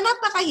po ba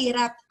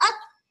napakahirap? At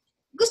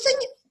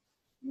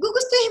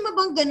gugustuhin mo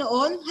bang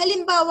ganoon?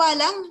 Halimbawa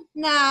lang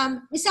na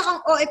isa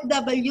kang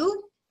OFW,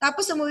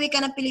 tapos umuwi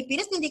ka ng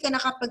Pilipinas, hindi ka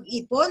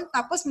nakapag-ipon,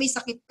 tapos may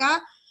sakit ka,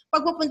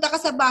 pagpupunta ka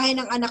sa bahay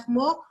ng anak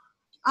mo,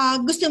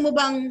 gusto mo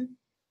bang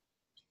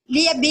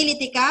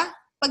liability ka?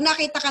 Pag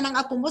nakita ka ng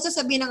apo mo,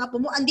 sasabihin ng apo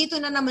mo, andito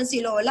na naman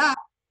si Lola.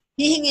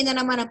 Hihingi na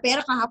naman ng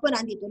pera kahapon,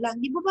 andito lang.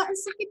 Di ba ba? Ang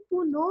sakit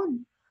po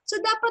nun. So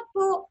dapat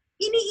po,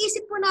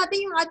 iniisip po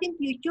natin yung ating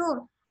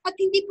future. At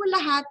hindi po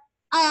lahat,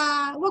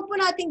 wag po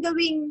natin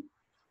gawing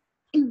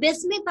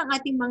investment ang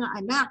ating mga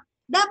anak.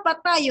 Dapat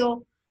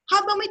tayo,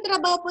 habang may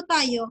trabaho po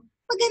tayo,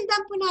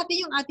 paghandaan po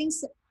natin yung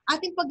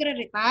ating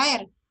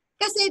pagre-retire.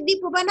 Kasi di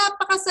po ba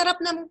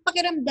napakasarap ng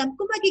pakiramdam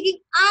kung magiging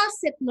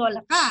asset lola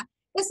ka.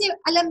 Kasi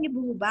alam niyo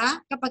po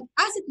ba, kapag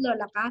asset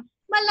lola ka,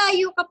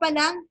 malayo ka pa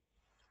lang,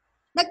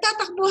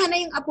 nagtatakbuhan na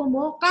yung apo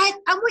mo, kahit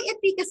amoy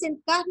epikasin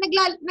ka,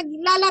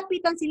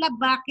 naglalapitan sila.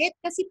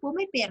 Bakit? Kasi po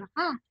may pera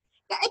ka.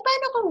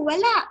 Paano kung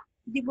wala?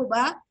 Di po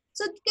ba?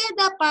 So kaya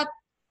dapat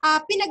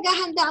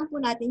pinaghahandaan po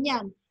natin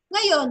yan.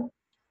 Ngayon,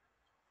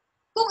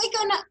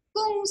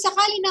 kung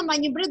sakali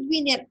naman yung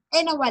breadwinner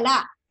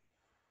nawala,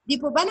 di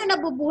po ba nung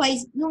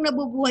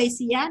nabubuhay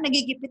siya,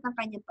 nagigipit ang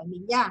kanyang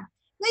pamilya.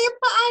 Ngayon,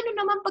 paano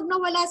naman pag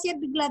nawala siya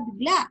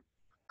bigla-bigla?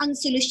 Ang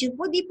solusyon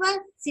po, di ba,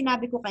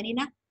 sinabi ko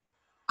kanina,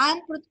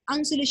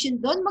 ang solusyon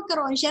doon,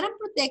 magkaroon siya ng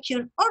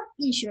protection or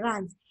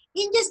insurance.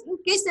 Just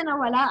in case na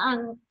nawala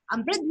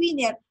ang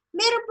breadwinner,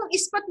 meron pong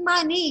spot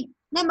money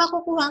na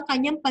makukuha ang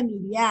kanyang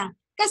pamilya.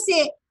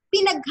 Kasi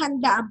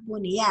pinaghandaan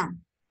po niya.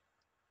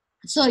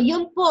 So,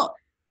 yun po,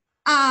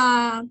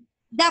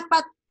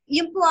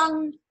 yun po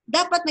ang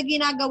dapat na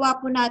ginagawa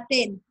po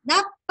natin.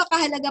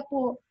 Napakahalaga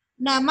po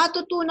na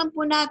matutunan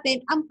po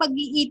natin ang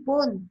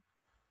pag-iipon.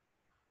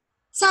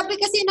 Sabi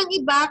kasi ng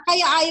iba,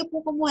 kaya ayaw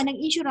po kumuha ng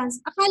insurance,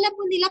 akala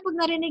po nila pag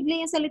narinig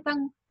nila yung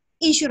salitang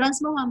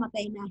insurance,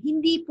 mamamatay na.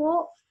 Hindi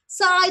po.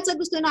 Sa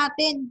gusto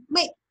natin,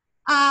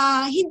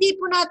 hindi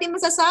po natin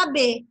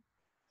masasabi.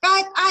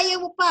 Kahit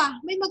ayaw mo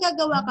pa, may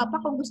magagawa ka pa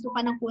kung gusto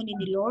ka ng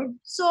kunin ni Lord.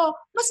 So,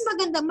 mas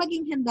maganda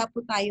maging handa po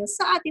tayo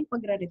sa ating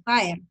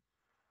pagre-retire.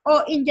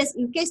 O just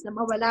in case na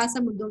mawala sa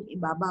mundong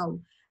ibabaw.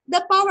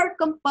 The power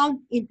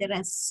compound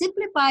interest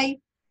simplified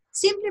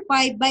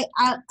by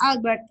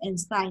Albert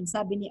Einstein.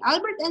 Sabi ni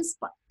Albert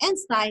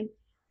Einstein,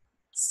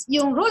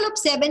 yung rule of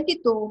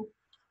 72,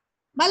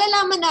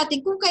 malalaman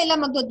natin kung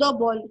kailan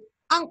magdodouble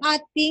ang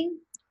ating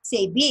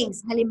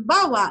savings.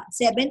 Halimbawa,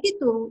 72,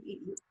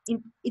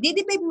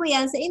 i-divide mo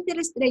yan sa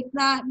interest rate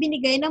na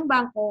binigay ng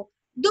bangko,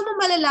 doon mo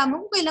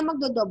malalaman kung kailan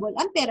magdodouble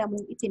ang pera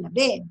mong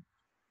itinabi.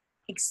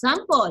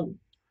 Example,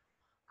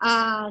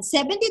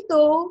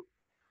 72,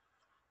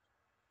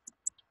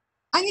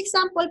 ang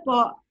example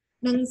po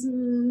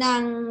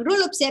ng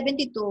rule of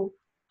 72,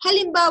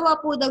 halimbawa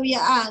po daw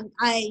yan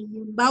ay,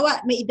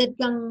 may edad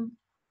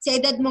sa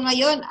edad mo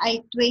ngayon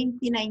ay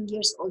 29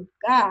 years old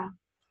ka.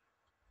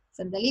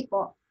 Sandali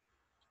po.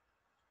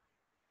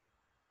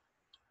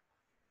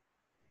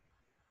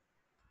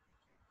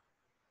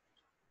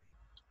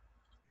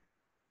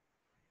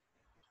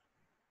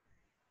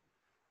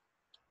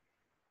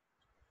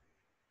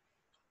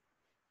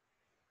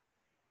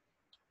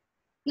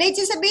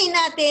 Let's sabihin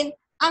natin,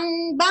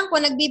 ang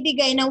bangko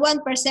nagbibigay ng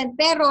 1%,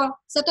 pero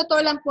sa totoo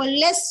lang po,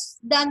 less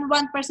than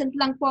 1%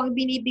 lang po ang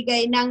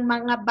binibigay ng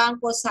mga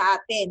bangko sa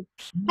atin.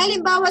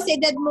 Halimbawa, sa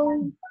edad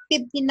mong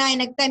 59,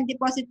 nag-time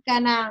deposit ka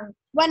ng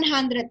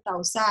 100,000.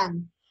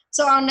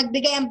 So, ang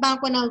nagbigay ang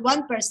bangko ng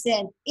 1%,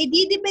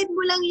 i-divide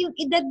mo lang yung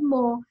edad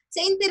mo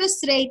sa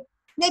interest rate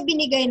na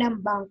binigay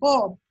ng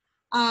bangko.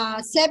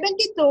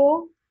 72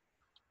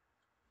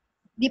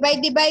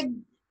 divide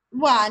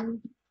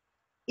 1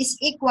 is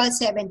equal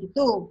 72.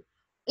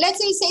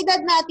 Let's say sa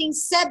edad nating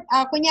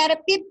kunyari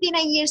 59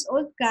 years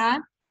old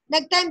ka,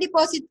 nag-time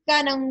deposit ka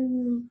ng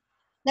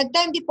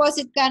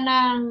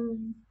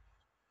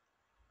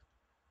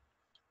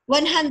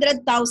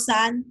 100,000,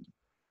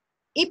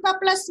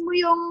 ipa-plus mo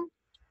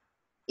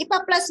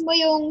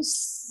yung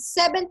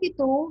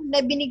 72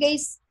 na binigay,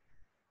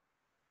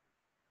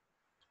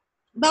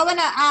 bawa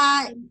na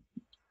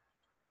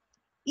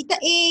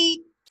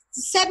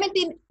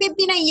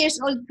 59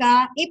 years old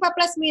ka,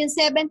 ipa-plus mo yung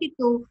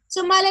 72, so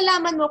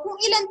malalaman mo kung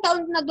ilang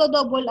taon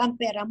nagdo-double ang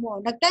pera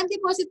mo. Nag-time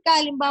deposit ka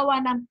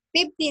halimbawa ng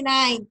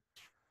 59.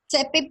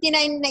 Sa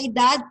 59 na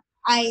edad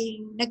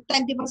ay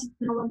nag-time deposit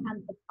ng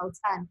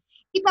 100,000.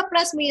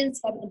 Ipa-plus mo yung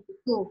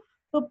 72.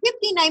 So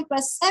 59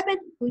 plus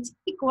 72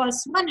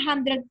 equals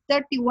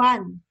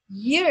 131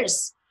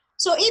 years.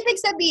 So ibig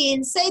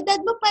sabihin, sa edad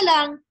mo pa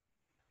lang,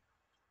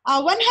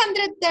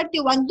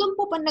 131, doon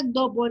po pa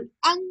nag-double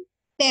ang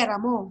pera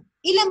mo.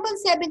 Ilan bang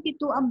 72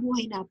 ang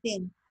buhay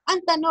natin?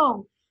 Ang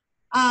tanong,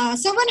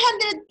 sa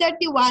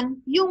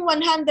 131, yung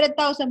 100,000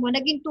 mo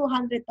naging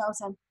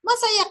 200,000.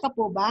 Masaya ka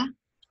po ba?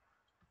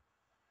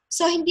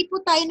 So, hindi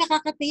po tayo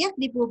nakakatiyak,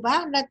 di po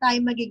ba, na tayo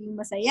magiging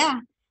masaya.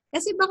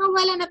 Kasi baka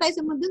wala na tayo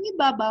sa mundong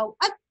ibabaw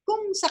at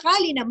kung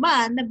sakali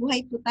naman na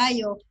buhay po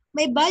tayo,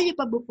 may value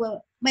pa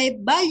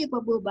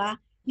po ba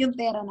yung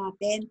pera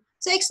natin?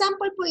 So,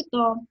 example po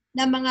ito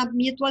ng mga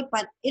mutual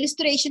fund.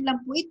 Illustration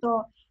lang po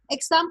ito.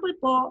 Example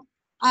po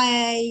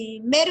ay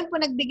meron po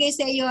nagbigay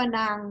sa iyo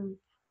ng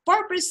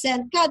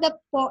 4%, kada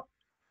po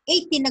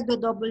 80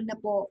 nagdo-double na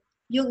po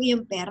yung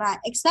iyong pera.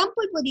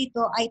 Example po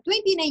dito ay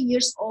 29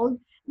 years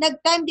old,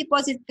 nag-time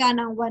deposit ka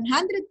ng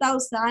 100,000,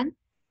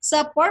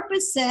 sa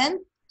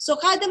 4%, so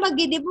kada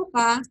magdidibo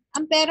ka,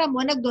 ang pera mo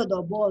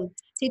nagdo-double.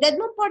 Sa edad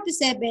mo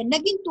 47,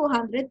 naging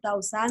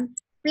 200,000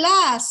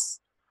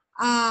 plus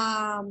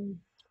 18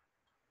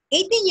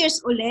 years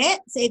uli,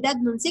 sa edad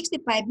mo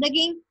 65,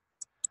 naging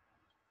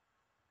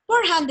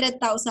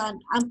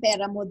 400,000 ang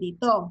pera mo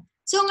dito.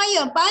 So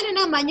ngayon, paano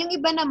naman, yung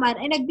iba naman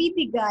ay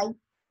nagbibigay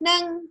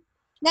ng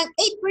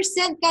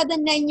 8% kada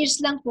 9 years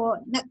lang po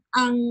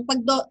ang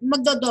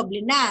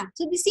magdodoble na.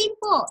 So the same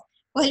po.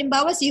 O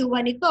halimbawa si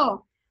Juan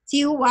ito.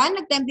 Si Juan,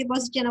 nag-time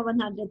deposit siya ng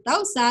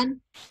 100,000.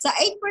 Sa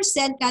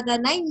 8% kada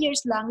 9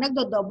 years lang,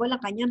 nagdodoble ang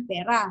kanyang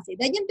pera. Sa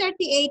edad yung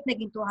 38,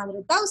 naging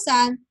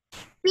 200,000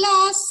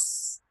 plus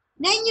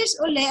 9 years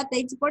uli at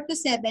age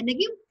 47,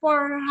 naging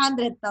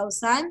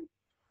 400,000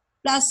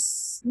 plus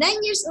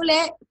 9 years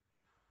uli,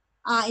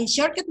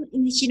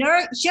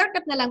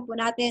 shortcut na lang po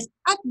natin.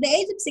 At the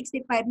age of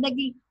 65,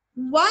 naging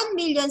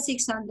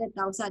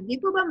 1,600,000. Di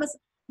po ba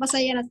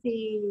masaya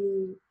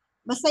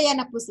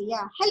na po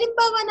siya?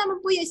 Halimbawa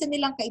naman po yung isa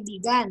nilang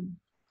kaibigan.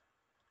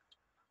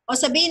 O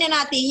sabihin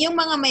na natin, yung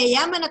mga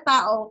mayayaman na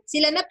tao,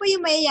 sila na po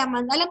yung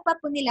mayayaman, alam pa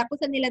po nila kung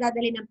saan nila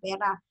dadali ng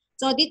pera.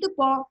 So dito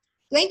po,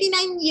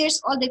 29 years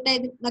old,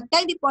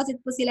 nag-time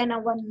deposit po sila ng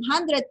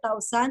 100,000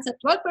 sa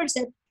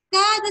 12%,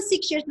 kada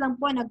 6 years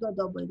lang po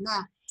nagdo-double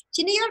na.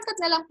 Siniyorkat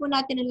na lang po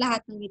natin ang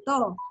lahat ng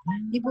ito.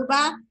 Di po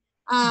ba?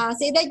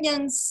 Sa edad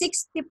niyang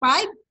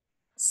 65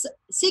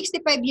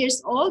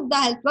 years old,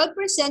 dahil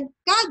 12%,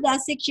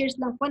 kada 6 years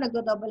lang po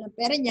nagdo-double ang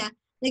pera niya,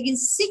 naging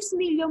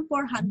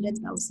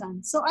 6,400,000.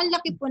 So, ang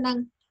laki po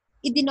ng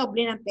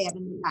idinoble ng pera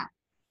nila.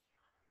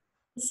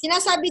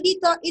 Sinasabi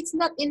dito, it's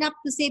not enough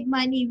to save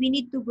money, we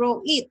need to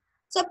grow it.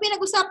 So,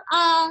 pinag-usap,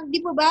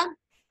 di po ba?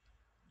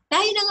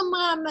 Tayo na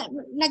mga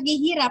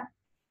naghihirap,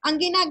 ang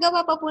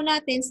ginagawa pa po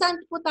natin,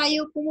 saan po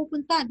tayo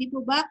pumupunta, di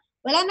po ba?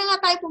 Wala na nga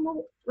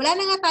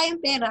tayong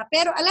pera,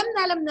 pero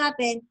alam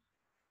natin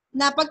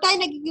na pag tayo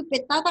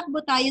nagigipit, tatakbo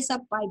tayo sa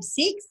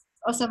 5-6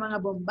 o sa mga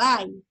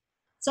Bombay.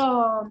 So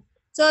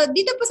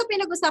dito po sa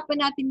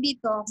pinag-usapan natin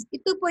dito,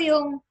 ito po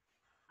yung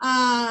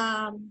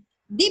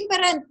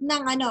different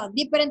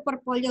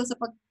portfolio sa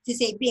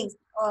pag-savings.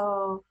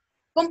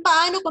 Kung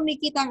paano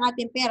kumikita ang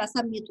ating pera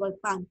sa mutual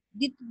fund.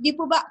 Di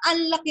po ba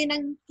ang laki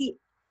ng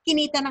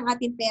kinita ng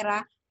ating pera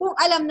kung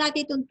alam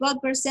natin itong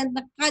 12%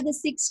 na kada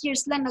 6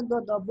 years lang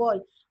nagdo-double.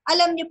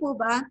 Alam niyo po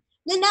ba,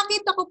 na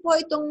nakita ko po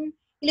itong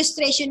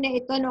illustration na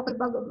ito, no, kay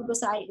bago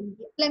sa IMD.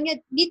 Alam niyo,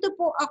 dito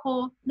po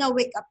ako na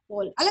wake up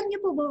call. Alam niyo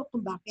po ba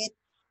kung bakit?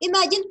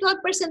 Imagine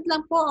 12%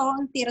 lang po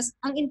ang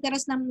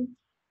interest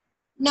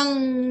ng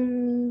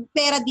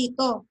pera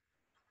dito.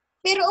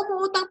 Pero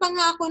umuutang pa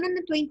nga ako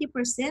ng 20%.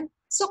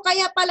 So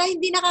kaya pala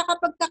hindi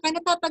nakakapagtaka,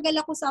 natatagal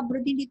ako sa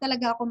abroad, hindi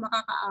talaga ako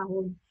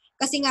makakaahon.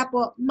 Kasi nga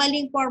po,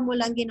 maling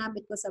formula ang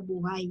ginamit ko sa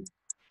buhay.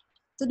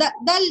 So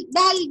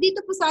dahil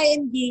dito po sa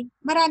IMG,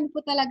 marami po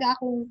talaga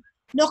akong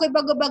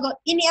bago-bago,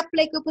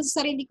 ini-apply ko po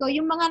sa sarili ko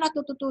yung mga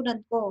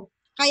natututunan ko.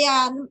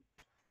 Kaya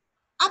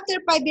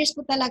after 5 years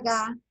po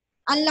talaga,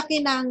 ang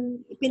laki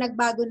ng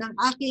pinagbago ng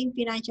aking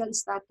financial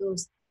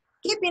status.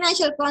 Key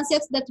financial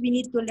concepts that we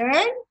need to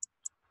learn.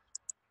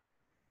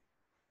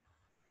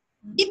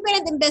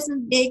 Different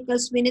investment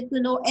vehicles we need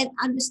to know and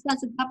understand.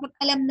 So dapat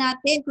alam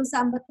natin kung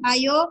saan ba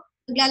tayo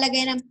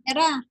maglalagay ng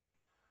pera.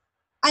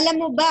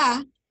 Alam mo ba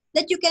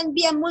that you can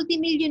be a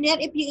multimillionaire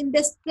if you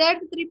invest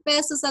 33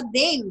 pesos a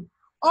day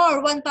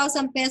or 1,000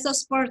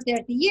 pesos for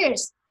 30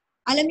 years?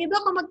 Alam niyo ba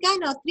kung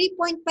magkano?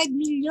 3.5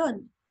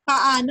 million.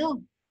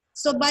 Paano?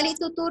 So, bali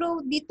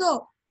tuturo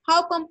dito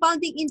how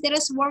compounding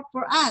interest work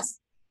for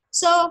us.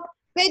 So,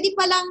 pwede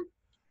pa lang,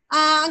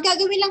 ang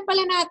gagawin lang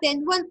pala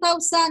natin,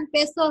 1,000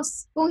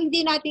 pesos. Kung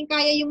hindi natin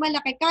kaya yung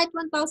malaki, kahit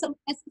 1,000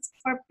 pesos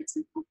per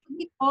person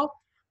dito,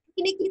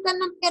 kinikita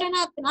ng pera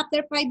natin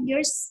after 5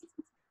 years,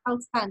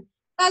 6,000.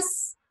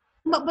 Tapos,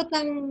 umabot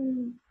ng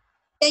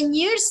 10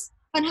 years,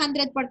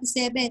 147.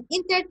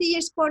 In 30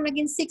 years po,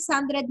 naging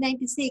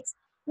 696.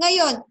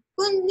 Ngayon,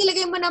 kung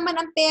nilagay mo naman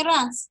ang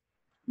pera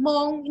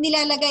mong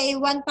nilalagay ay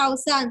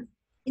 1,000,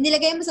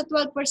 inilagay mo sa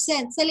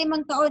 12%, sa 5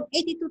 taon,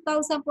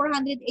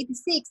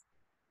 82,486.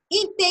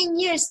 In 10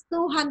 years,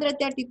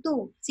 232.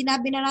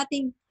 Sinabi na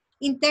natin,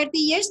 in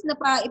 30 years,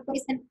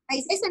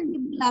 isa-isang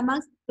libo lamang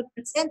sa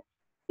 2%,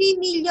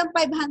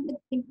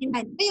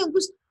 3,529,000. Ngayon,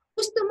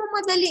 gusto mo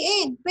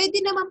madaliin.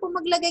 Pwede naman po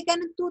maglagay ka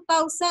ng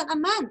 2,000 a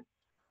month.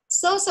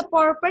 So, sa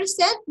 4%,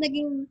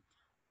 naging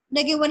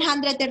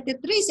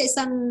 133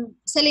 sa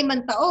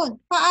 5 taon.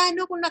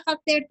 Paano kung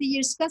naka 30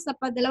 years ka sa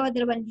 2,000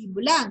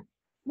 lang?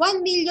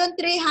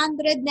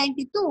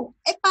 1,392,000.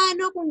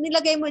 Paano kung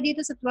nilagay mo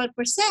dito sa 12%?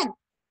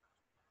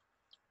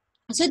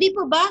 So, di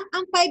po ba,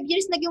 ang 5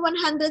 years naging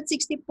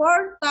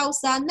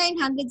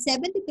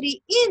 164,973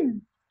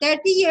 in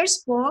 30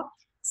 years po,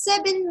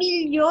 7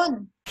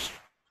 million.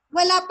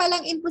 Wala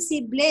palang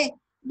imposible.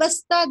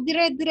 Basta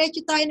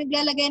dire-diretso tayo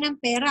naglalagay ng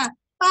pera.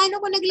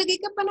 Paano kung naglagay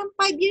ka pa ng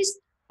 5 years,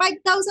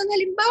 5,000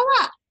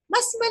 halimbawa?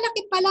 Mas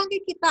malaki pa lang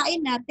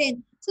kikitain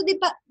natin. So, di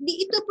ba,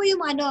 ito po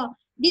yung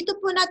dito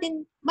po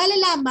natin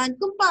malalaman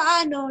kung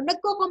paano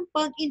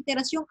nagko-compound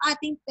interest yung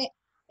ating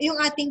yung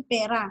ating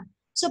pera.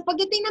 So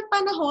pagdating ng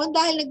panahon,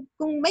 dahil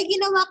kung may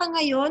ginawa ka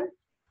ngayon,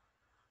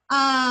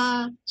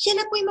 siya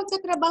na po yung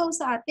magtatrabaho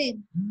sa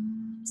atin.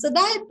 So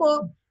dahil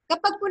po,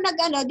 kapag po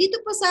dito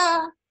po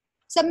sa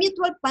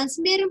mutual funds,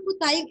 meron po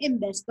tayong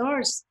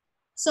investors.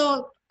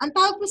 So, ang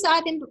tawag po sa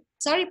atin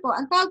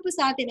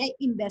ay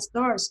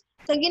investors.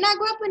 So, ang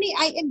ginagawa po ni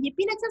IMG,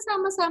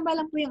 pinagsasama-sama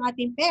lang po yung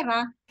ating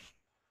pera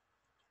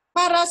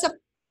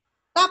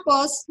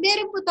tapos,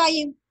 meron po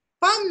tayong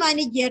fund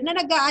manager na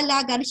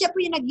nag-aalaga, na siya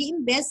po yung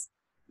nag-i-invest,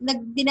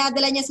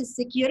 dinadala niya sa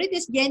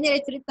securities,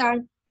 generates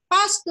return,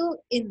 pass to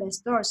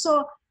investors.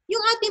 So,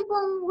 yung ating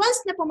pong,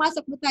 once na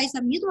pumasok po tayo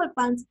sa mutual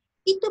funds,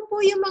 ito po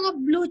yung mga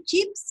blue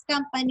chips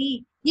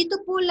company. Dito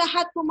po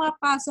lahat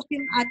pumapasok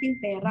yung ating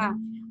pera.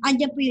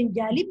 Andiyan po yung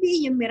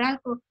Jollibee, yung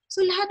Meralco.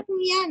 So lahat po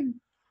yan.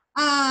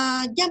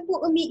 Diyan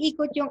po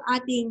umiikot yung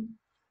ating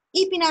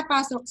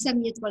ipinapasok sa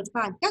mutual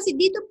fund. Kasi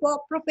dito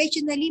po,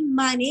 professionally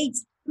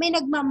managed. May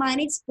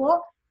nagmamanage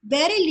po,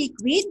 very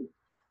liquid,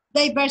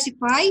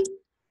 diversified,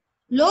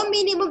 low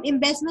minimum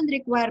investment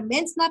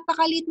requirements,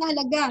 napakalit na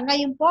halaga.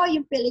 Ngayon po,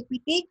 yung full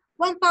equity,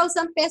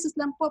 1,000 pesos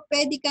lang po,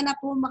 pwede ka na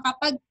po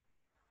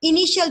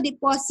initial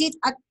deposit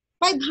at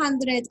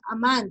 500 a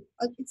month.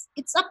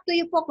 It's up to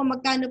you po kung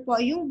magkano po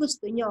yung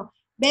gusto nyo.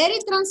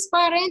 Very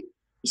transparent,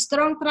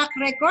 strong track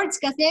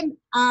records kasi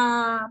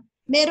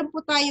meron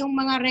po tayong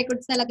mga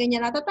records talaga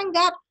niya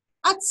natatanggap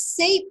at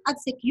safe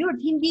at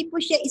secured. Hindi po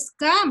siya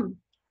scam.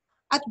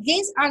 At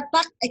gains are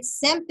tax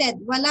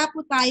exempted. Wala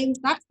po tayong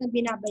tax na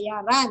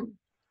binabayaran.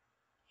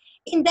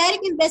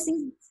 Indirect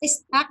investing sa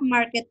stock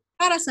market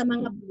para sa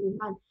mga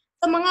baguhan.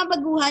 Sa mga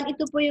baguhan,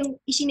 ito po yung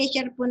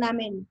isineshare po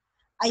namin.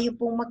 Ayun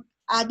pong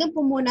doon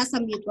po muna sa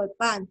mutual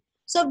fund.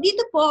 So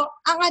dito po,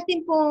 ang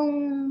ating pong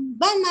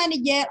fund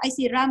manager ay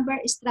si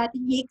Ramber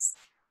Strategics.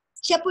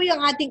 Siya po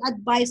yung ating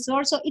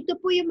advisor. So ito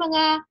po yung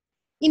mga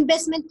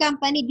investment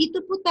company.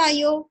 Ito po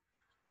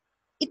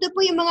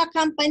yung mga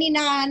company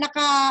na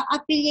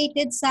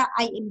naka-affiliated sa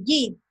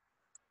IMG.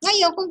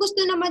 Ngayon, kung gusto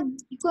naman,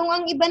 kung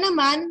ang iba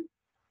naman,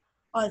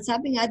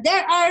 sabi nga,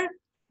 there are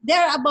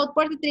about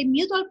 43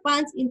 mutual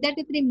funds in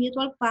 33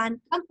 mutual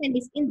fund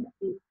companies in the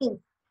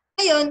Philippines.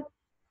 Ngayon,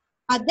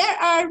 there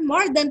are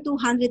more than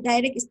 200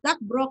 direct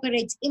stock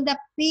brokerage in the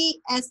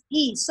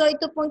PSE. So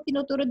ito pong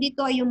tinuturo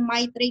dito ay yung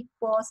MyTrade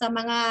po sa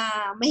mga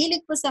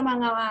mahilig po sa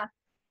mga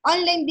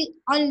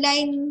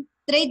online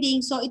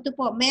trading. So ito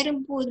po,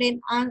 meron po rin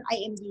ang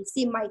IMG,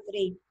 si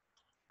MyTrade.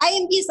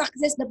 IMG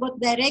success the both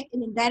direct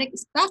and indirect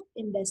stock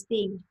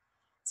investing.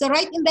 So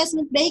right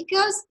investment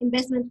vehicles,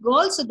 investment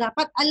goals. So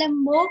dapat alam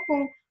mo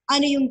kung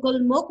ano yung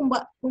goal mo, kung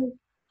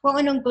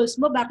anong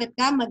goals mo, bakit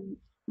ka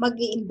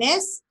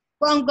mag-i-invest.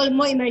 Kung ang goal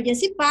mo,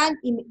 emergency fund,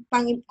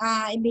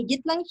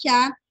 immediate lang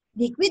siya,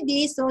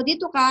 liquidity, so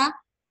dito ka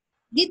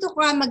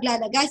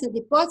maglalagay sa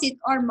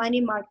deposit or money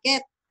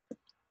market.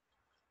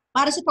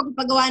 Para sa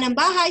pagpagawa ng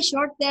bahay,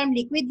 short-term,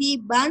 liquidity,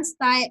 bonds,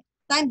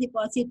 time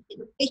deposit,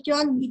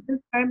 education,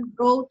 medium-term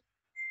growth,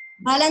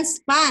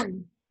 balance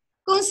fund.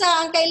 Kung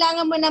saan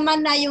kailangan mo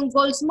naman na yung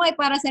goals mo ay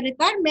para sa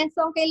retirement,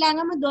 so ang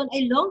kailangan mo doon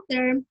ay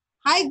long-term,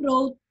 high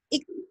growth,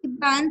 equity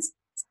bonds,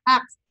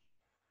 stocks.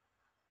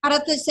 Para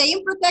sa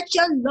yung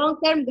protection,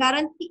 long-term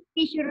guarantee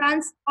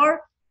insurance, or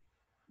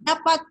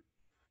dapat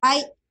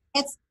ay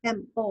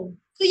SMO.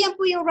 So yan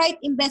po yung right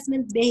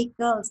investment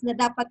vehicles na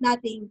dapat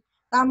nating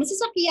tamang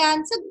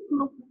sasakyan sa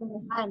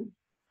pupuntahan.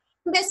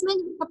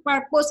 Investment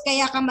purpose,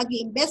 kaya ka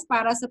mag-i-invest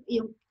para sa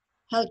iyong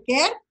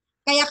healthcare,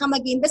 kaya ka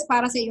mag-i-invest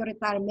para sa iyong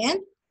retirement,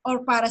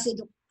 or para sa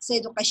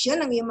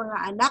edukasyon ng iyong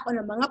mga anak o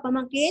ng mga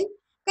pamangkin,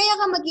 kaya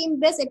ka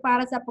mag-i-invest ay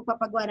para sa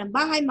pagpapagawa ng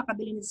bahay,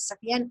 makabili ng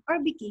sasakyan, or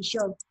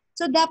vacation.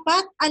 So,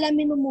 dapat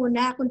alamin mo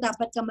muna kung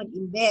dapat ka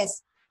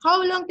mag-invest.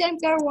 How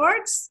long-term care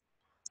works?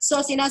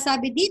 So,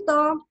 sinasabi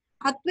dito,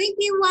 at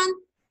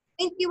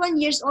 21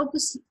 years old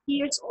to 60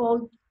 years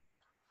old,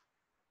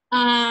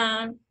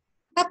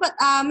 dapat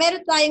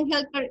meron tayong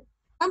healthcare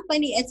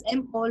company,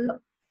 SMO.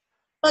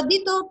 So,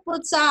 dito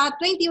po sa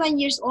 21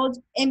 years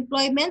old,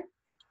 employment,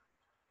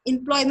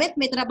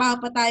 may trabaho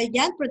pa tayo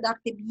dyan,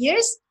 productive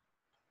years.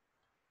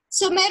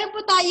 So, meron po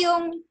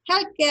tayong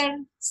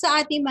healthcare sa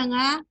ating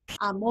mga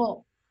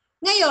amo.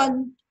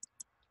 Ngayon,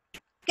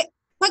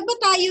 pag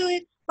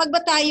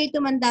ba tayo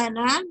tumanda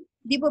na,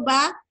 di po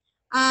ba?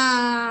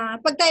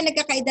 Pag tayo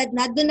nagkakaedad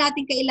na, doon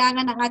natin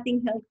kailangan ng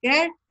ating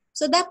healthcare.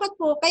 So dapat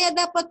po,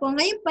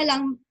 ngayon pa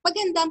lang,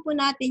 paghandaan po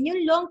natin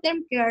yung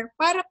long-term care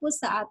para po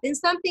sa atin,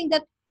 something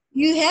that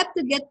you have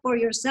to get for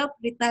yourself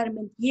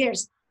retirement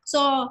years.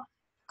 So,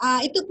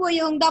 ito po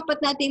yung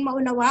dapat nating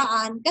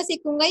maunawaan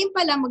kasi kung ngayon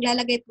pa lang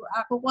maglalagay po,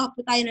 kukuha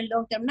po tayo ng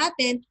long-term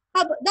natin,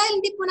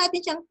 dahil hindi po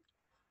natin siyang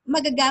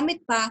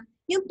magagamit pa,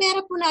 yung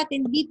pera po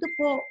natin dito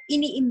po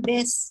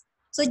ini-invest.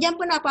 So, diyan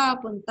po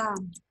napapunta.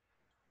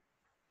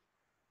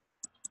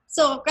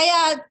 So,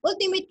 kaya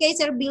Ultimate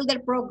Kaiser Builder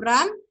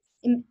Program,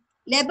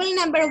 level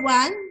number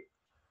 1,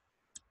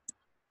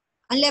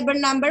 ang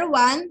level number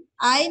 1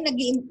 ay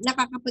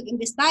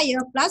nakakapag-invest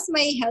tayo plus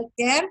may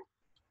healthcare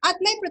at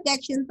may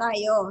protection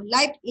tayo,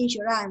 life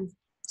insurance.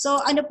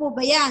 So, ano po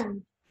ba yan?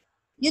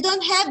 You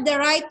don't have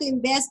the right to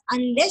invest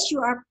unless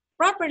you are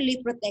properly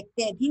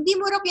protected. Hindi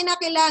mo raw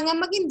kinakailangan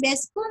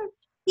mag-invest kung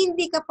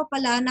hindi ka pa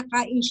pala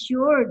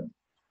naka-insured.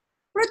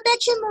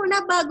 Protection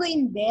muna bago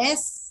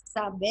invest,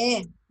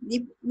 sabi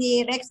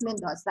ni Rex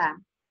Mendoza.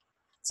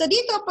 So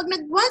dito,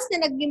 once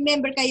na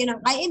nag-member kayo ng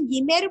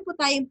IMG, meron po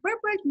tayong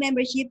purpose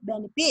membership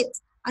benefits.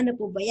 Ano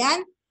po ba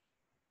yan?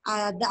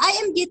 The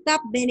IMG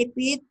top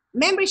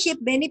membership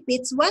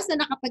benefits, once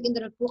na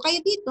nakapag-enroll po kayo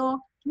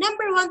dito,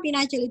 number 1,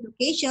 financial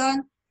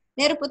education.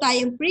 Meron po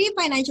tayong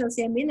pre-financial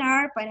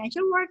seminar,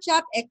 financial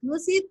workshop,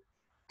 exclusive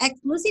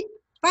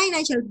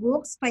financial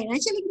books.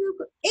 Financial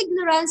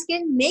ignorance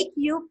can make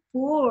you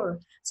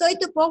poor. So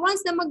ito po, once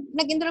na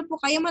nag-enroll po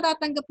kayo,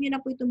 matatanggap niyo na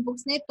po itong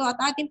books na ito at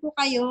atin po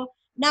kayo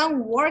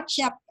ng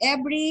workshop.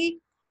 Every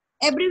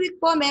week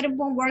po, meron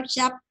pong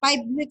workshop.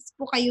 5 weeks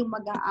po kayong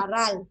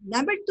mag-aaral.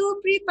 Number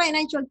 2,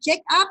 pre-financial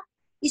check-up.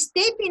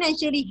 Stay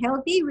financially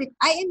healthy with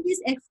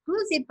IMG's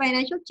exclusive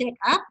financial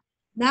check-up.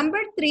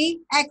 Number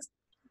 3,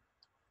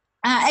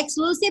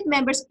 exclusive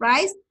members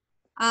price.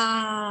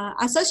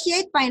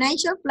 Associate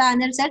Financial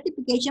Planner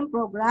Certification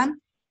Program.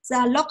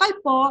 Sa local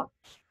po,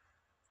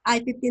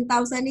 ay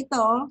 15,000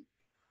 ito.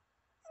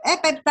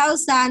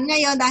 5,000.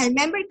 Ngayon, dahil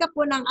member ka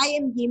po ng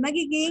IMG,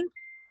 magiging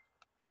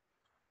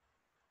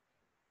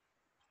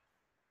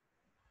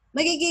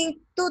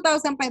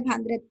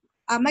 2,500.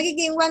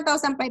 Magiging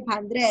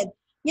 1,500.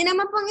 Yun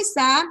naman pong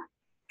isa,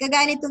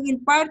 kagaya nitong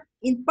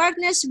in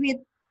partners with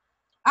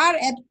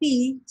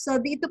RFP. So,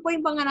 dito po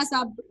yung mga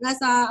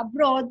nasa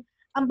abroad,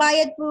 ang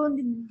bayad po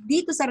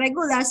dito sa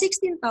regular,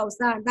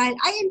 16,000. Dahil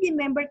IMG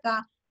member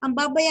ka, ang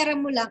babayaran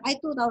mo lang ay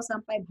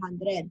 2,500.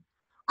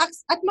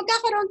 At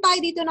magkakaroon tayo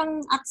dito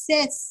ng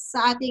access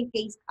sa ating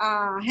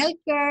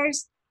healthcare,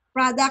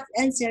 products,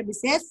 and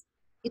services.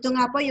 Ito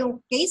nga po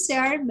yung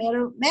CareShare.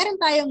 Meron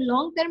tayong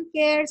long-term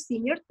care,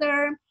 senior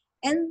term,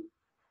 and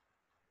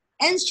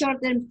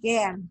short-term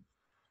care.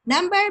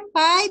 Number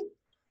 5,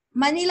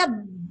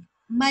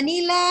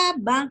 Manila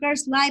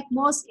Bankers Life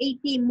Most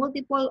 80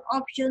 Multiple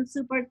Option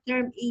Super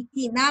Term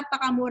 80.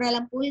 Napakamura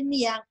lang po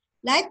niyang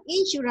life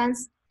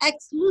insurance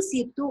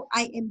exclusive to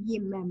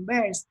IMG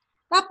members.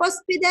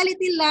 Tapos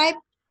Fidelity Life,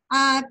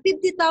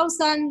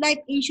 50,000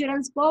 life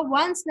insurance po.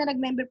 Once na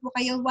nag-member po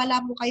kayo, wala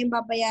po kayong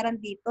babayaran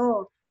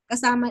dito.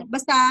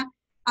 Basta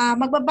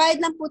magbabayad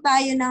lang po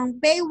tayo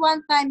ng pay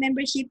one-time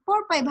membership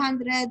for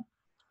 500.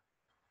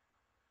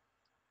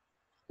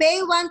 Pay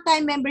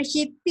one-time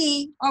membership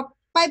fee of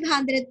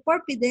 500 for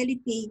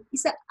Fidelity.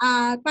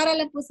 Para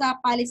lang po sa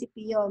policy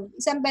fee yun.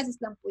 Isang beses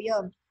lang po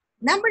yun.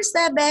 Number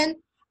 7,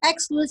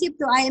 exclusive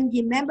to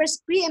IMG members,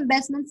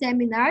 pre-investment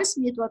seminars,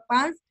 mutual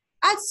funds,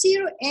 at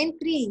zero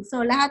entry.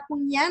 So lahat po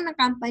yan ng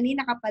company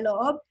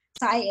nakapaloob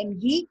sa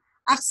IMG.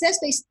 Access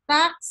to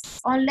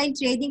stocks, online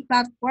trading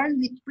platform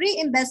with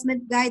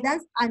pre-investment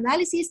guidance,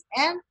 analysis,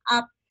 and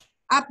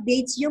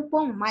updates. Yung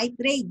pong My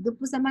Trade. Doon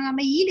po sa mga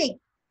mahilig.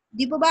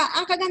 Di po ba?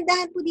 Ang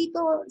kagandahan po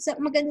dito,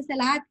 maganda sa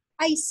lahat,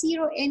 ay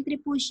zero entry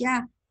po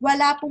siya.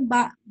 Wala pong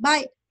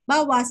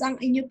bawas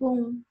ang inyo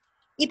pong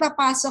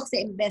ipapasok sa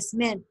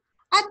investment.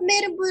 At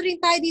meron po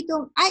rin tayo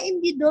ditong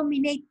IMG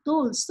Dominate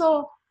Tools.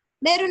 So,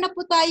 meron na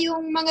po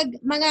tayong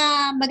mga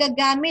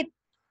magagamit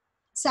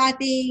sa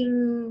ating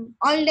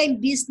online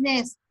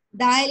business.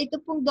 Dahil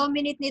ito pong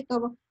Dominate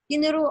nito,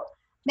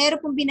 meron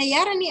pong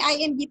binayaran ni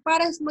IMG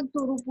para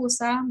magturo po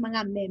sa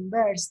mga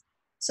members.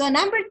 So,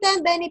 number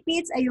 10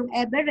 benefits ay yung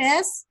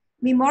Everest,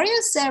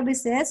 Memorial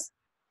Services,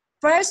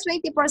 First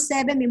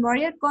 24/7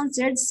 Memorial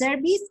Concert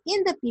Service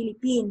in the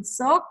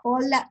Philippines. So,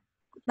 call lang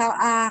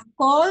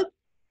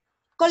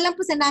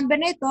po sa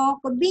number na ito,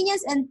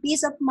 convenience and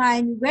peace of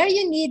mind where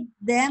you need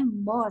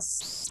them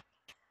most.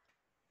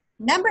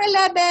 Number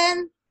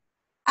 11,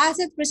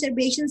 Asset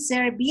Preservation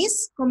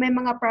Service. Kung may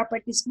mga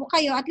properties po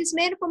kayo, at least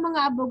meron po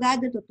mga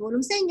abogado tutulong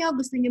sa inyo.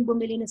 Gusto niyo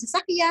bumili ng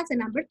sasakyan sa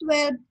number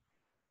 12.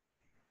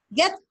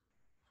 Get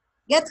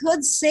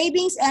good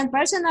savings and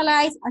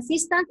personalized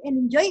assistance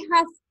and enjoy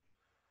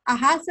a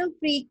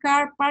hassle-free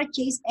car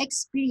purchase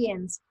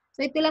experience.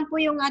 So ito lang po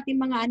yung ating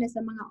mga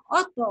sa mga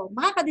auto.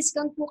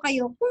 Makaka-discount po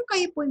kayo kung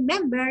kayo po yung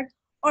member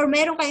or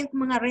meron kayong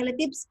mga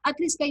relatives, at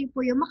least kayo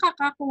po yung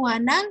makakakuha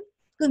ng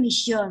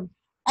komisyon.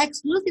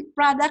 Exclusive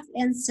products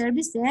and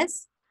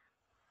services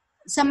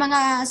sa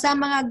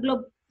mga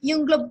Globe.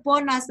 Yung Globe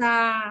po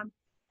nasa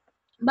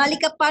bali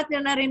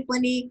ka-partner na rin po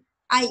ni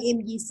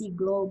IMGC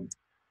Globe.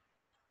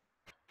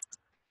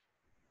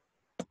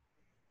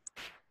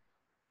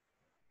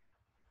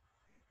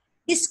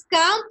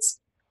 Discounts,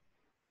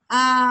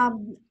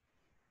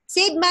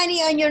 save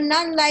money on your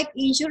non-life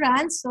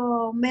insurance.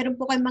 So,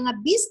 meron po kayong mga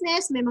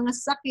business, may mga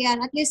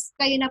sasakyan, at least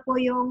kayo na po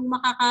yung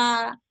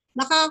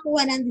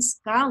makakakuha ng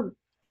discount.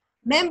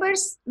 Member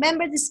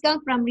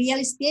discount from real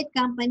estate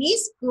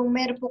companies. Kung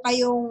meron po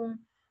kayong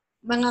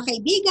mga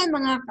kaibigan,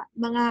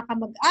 mga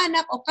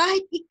kamag-anak, o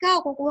kahit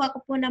ikaw, kukuha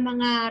ko po ng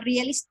mga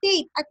real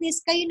estate, at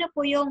least kayo na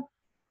po yung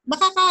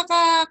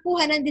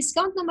makakakuha ng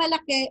discount na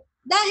malaki.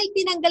 Dahil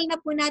tinanggal na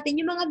po natin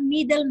yung mga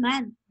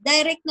middleman.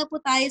 Direct na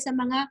po tayo sa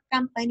mga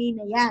company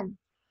na yan.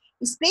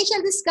 Special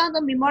discount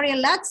on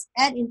memorial lots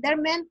and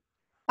interment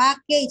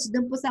package.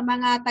 Doon po sa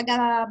mga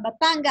taga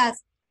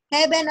Batangas.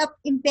 Heaven of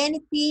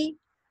Infinity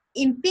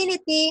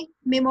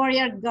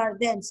Memorial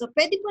Garden. So,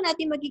 pwede po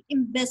natin maging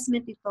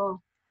investment ito.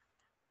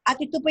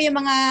 At ito po yung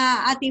mga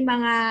ating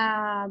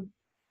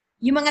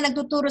yung mga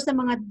nagtuturo sa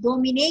mga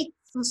dominate.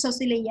 So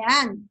sila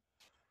yan.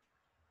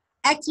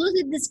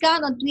 Exclusive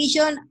discount on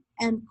tuition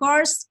and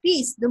course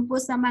fees. Doon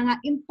po sa mga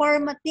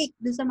informatic,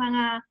 doon sa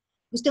mga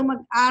gustong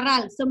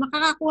mag-aral. So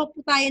makakakuha po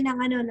tayo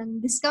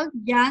ng discount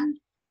dyan.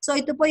 So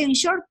ito po yung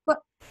short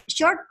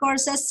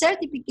courses,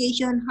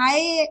 certification,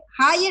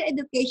 higher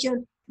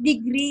education,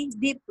 degree,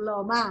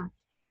 diploma.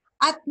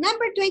 At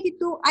number 22,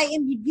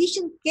 IMG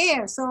Vision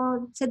Care. So,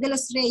 sa De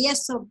Los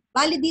Reyes. So,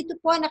 bali dito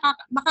po,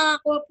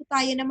 makakakuha po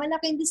tayo ng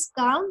malaking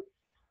discount.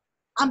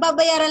 Ang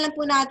babayaran lang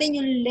po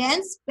natin yung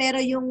lens, pero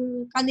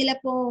yung kanila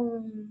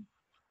pong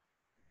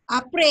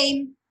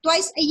frame,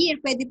 twice a year,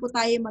 pwede po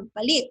tayo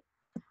magpalit.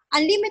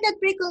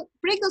 Unlimited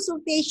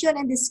pre-consultation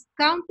and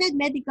discounted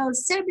medical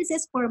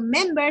services for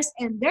members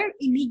and their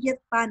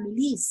immediate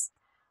families.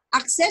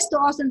 Access to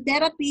awesome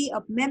therapy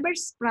of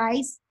members'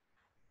 price.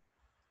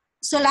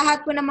 So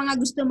lahat po ng mga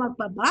gusto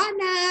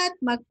magpabanat,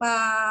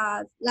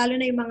 lalo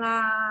na yung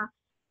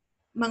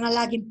mga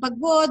laging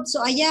pagod.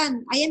 So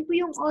ayan po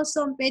yung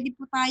awesome. Pwede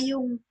po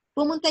tayong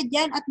pumunta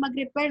dyan at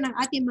mag-refer ng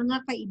ating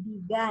mga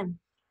kaibigan.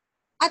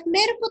 At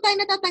meron po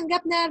tayong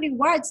natatanggap na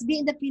rewards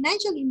in the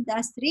financial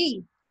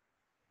industry.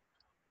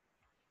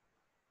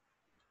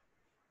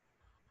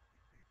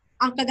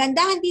 Ang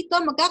kagandahan dito,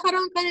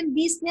 magkakaroon ka ng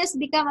business,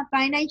 become a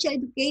financial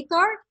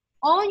educator,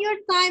 own your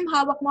time,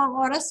 hawak mo ang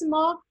oras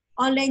mo,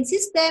 online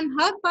system,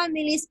 help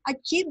families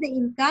achieve the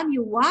income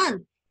you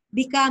want.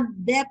 Become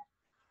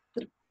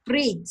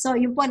debt-free. So,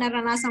 yun po,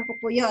 naranasan ko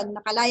po yun.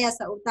 Nakalaya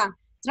sa utang.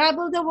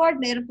 Travel the world,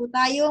 meron po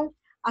tayong,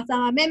 as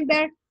a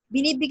member,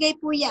 binibigay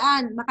po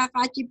yan.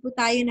 Makaka-achieve po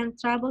tayo ng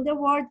travel the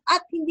world.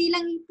 At hindi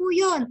lang po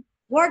yun.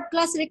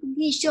 World-class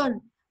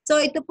recognition. So,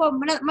 ito po,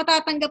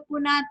 matatanggap po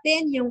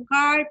natin yung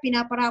car,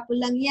 pinaparapol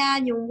lang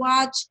yan, yung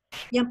watch,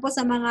 yan po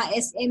sa mga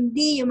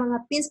SMD, yung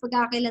mga pins,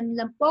 pagkakailan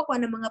lang po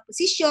kung ano mga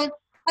posisyon.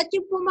 At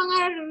yung po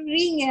mga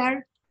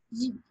ringer,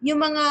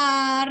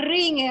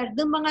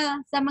 doon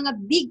sa mga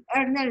big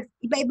earners,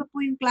 iba-iba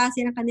po yung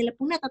klase ng kanila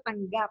pong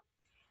natatanggap.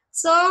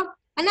 So,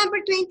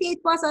 number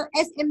 28 po sa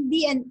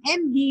SMD and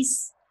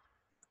MDs,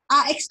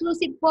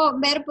 exclusive po,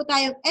 meron po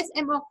tayong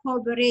SMO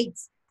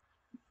coverage.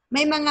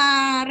 May mga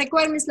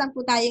requirements lang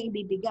po tayong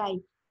ibibigay.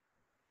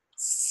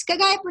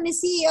 Kagaya po ni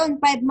CEO on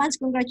 5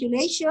 months,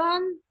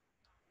 congratulations.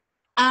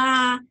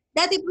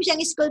 Dati po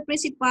siyang school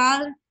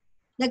principal,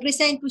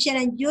 nag-resign po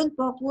siya ng June,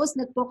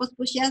 nag-focus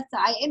po siya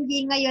sa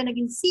IMG. Ngayon,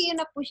 naging CEO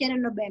na po siya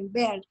ng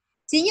November.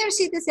 Senior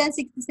citizen,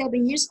 67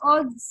 years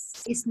old,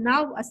 is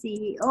now a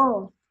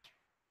CEO.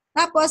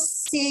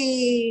 Tapos,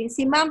 si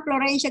Ma'am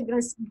Florencia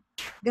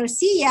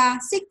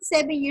Garcia,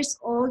 67 years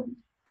old,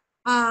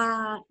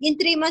 in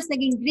 3 months,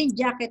 naging green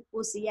jacket po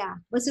siya.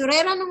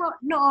 Basurera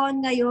noon,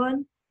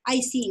 ngayon,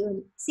 ay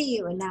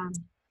CEO na.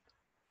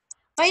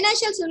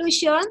 Financial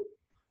solution,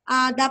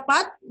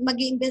 dapat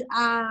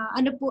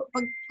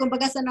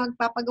kumbaga sa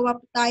nagpapagawa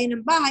po tayo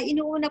ng bahay,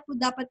 inuuna po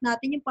dapat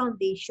natin yung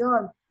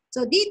foundation.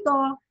 So dito,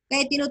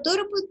 kaya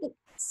tinuturo po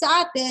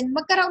sa atin,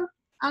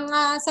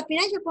 sa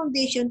financial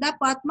foundation,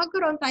 dapat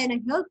magkaroon tayo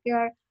ng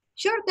healthcare,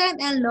 short-term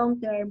and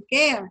long-term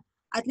care.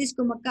 At least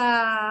kung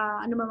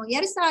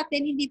mangyari sa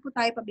atin, hindi po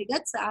tayo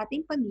pabigat sa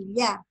ating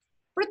pamilya.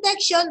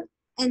 Protection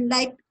and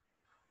life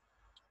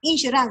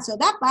insurance. So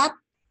dapat,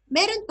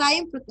 meron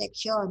tayong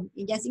protection.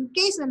 And just in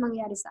case na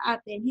mangyari sa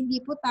atin, hindi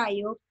po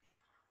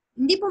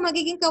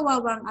magiging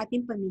kawawa ang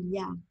ating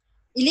pamilya.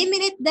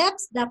 Eliminate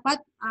debts,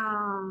 dapat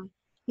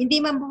hindi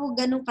man po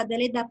ganun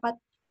kadali, dapat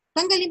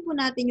tanggalin po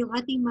natin yung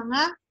ating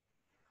mga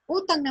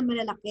utang na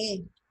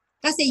malalaki.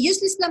 Kasi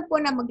useless lang po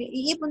na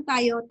mag-iipon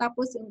tayo,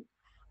 tapos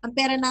ang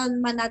pera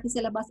naman natin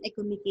sa labas ay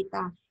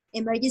kumikita.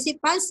 Emergency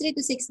funds, 3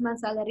 to 6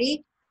 months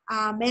salary,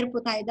 meron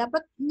po tayo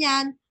dapat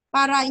niyan,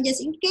 para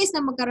just in case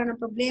na magkaroon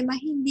ng problema,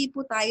 hindi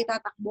po tayo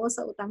tatakbo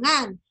sa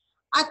utangan.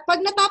 At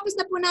pag natapos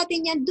na po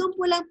natin yan, doon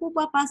po lang po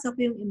papasok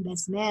yung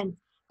investment.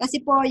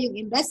 Kasi po yung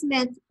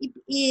investment,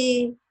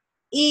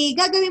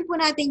 gagawin po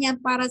natin yan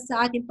para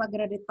sa ating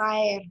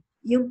pag-retire.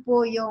 Yun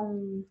po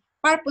yung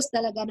purpose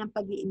talaga ng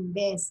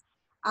pag-i-invest.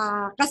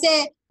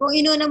 Kasi kung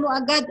inuna mo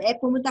agad,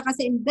 pumunta ka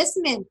sa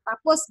investment,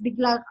 tapos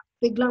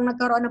biglang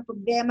nagkaroon ng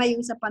problema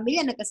yung sa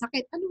pamilya,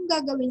 nagkasakit, anong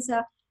gagawin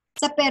sa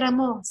pera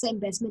mo sa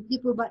investment?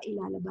 Di po ba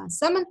ilalabas?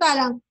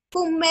 Samantalang,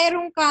 kung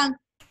meron kang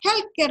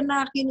healthcare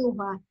na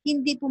kinuha,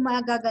 hindi po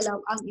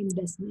magagalaw ang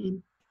investment.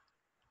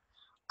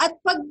 At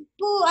pag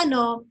po,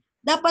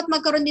 dapat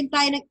magkaroon din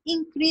tayo ng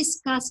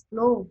increased cash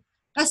flow.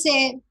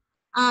 Kasi,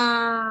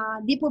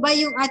 di po ba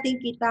yung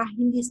ating kita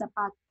hindi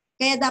sapat?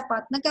 Kaya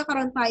dapat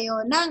nagkakaroon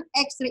tayo ng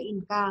extra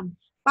income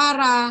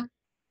para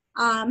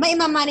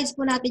maimamanage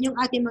po natin yung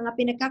ating mga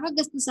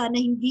pinagkakagastusan na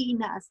hindi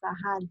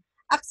inaasahan.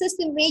 Access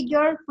to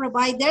major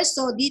providers.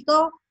 So,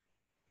 dito,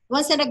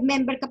 Once na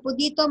nag-member ka po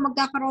dito,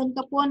 magkakaroon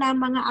ka po ng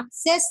mga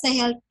access sa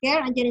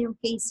healthcare. Andiyan na yung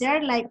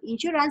Kaiser, Life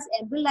Insurance,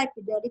 MB Life,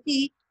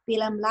 Fidelity,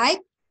 Pilam Life,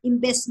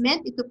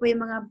 investment. Ito po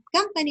yung mga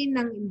company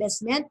ng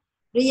investment,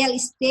 real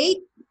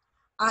estate,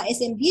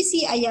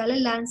 SMBC, Ayala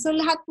Land. So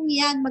lahat po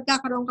yan,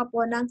 magkakaroon ka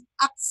po ng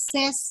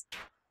access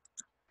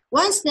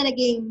once na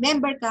naging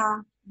member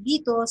ka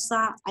dito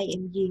sa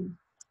IMG.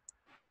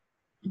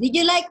 Did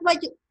you like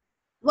what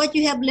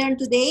you have learned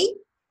today?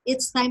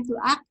 It's time to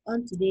act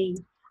on today.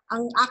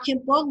 Ang action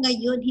po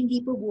ngayon,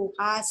 hindi po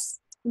bukas.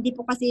 Hindi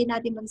po kasi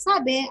natin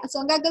magsabi. So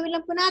ang gagawin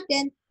lang po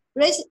natin,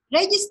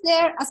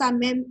 register as a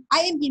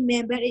IMG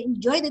member and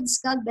enjoy the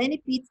discount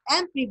benefits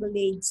and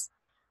privilege.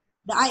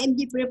 The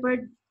IMG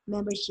preferred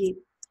membership.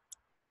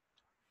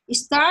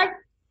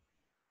 Start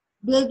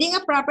building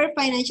a proper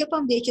financial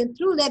foundation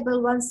through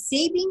level 1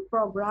 saving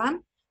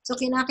program. So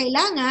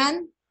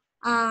kinakailangan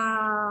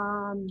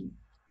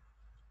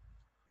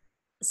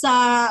sa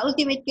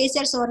Ultimate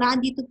Kaiser, so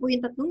naandito po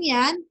yung tatlong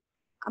yan.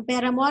 Ang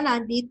pera mo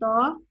naandito,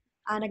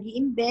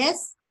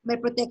 nag-i-invest, may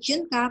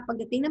protection ka,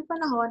 pagdating ng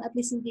panahon, at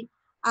least hindi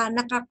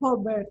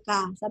naka-cover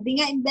ka. Sabi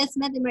nga,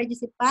 investment,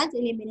 emergency funds,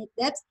 eliminate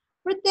debts,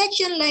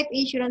 protection, life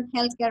insurance,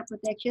 healthcare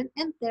protection,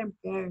 and term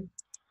care.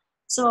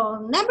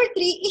 So, number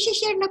 3,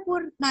 i-share na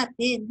po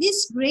natin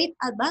this great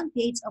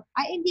advantage of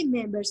IMG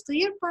members to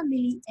your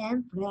family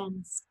and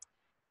friends.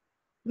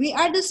 We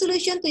are the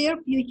solution to your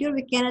future.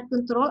 We cannot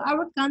control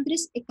our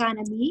country's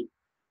economy,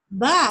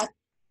 but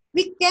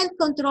we can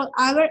control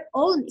our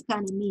own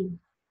economy.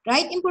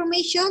 Right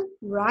information,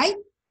 right.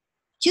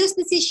 Choose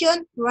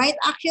decision, right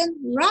action,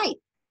 right.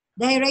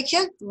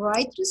 Direction,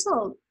 right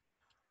result.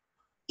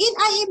 In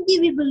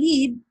IMG, we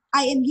believe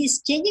IMG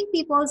is changing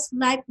people's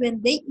life when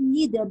they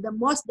needed the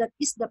most. That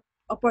is the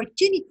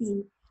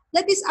opportunity.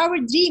 That is our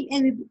dream,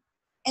 and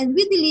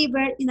we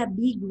deliver in a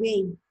big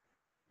way.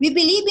 We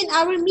believe in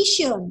our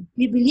mission.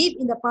 We believe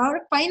in the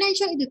power of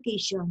financial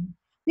education.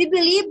 We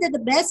believe that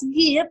the best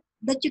gift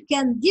that you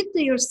can give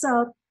to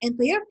yourself and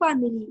to your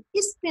family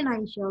is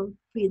financial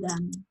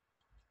freedom.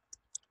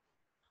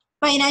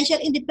 Financial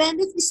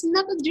independence is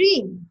not a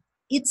dream.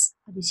 It's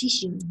a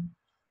decision.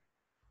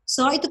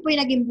 So, ito po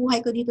yung naging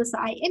buhay ko dito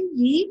sa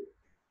IMG.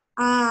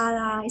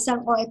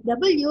 Isang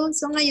OFW.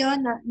 So,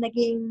 ngayon,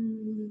 naging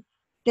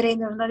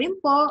trainer na rin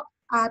po.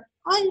 At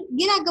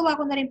ginagawa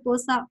ko na rin po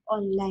sa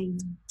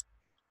online.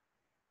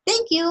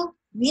 Thank you.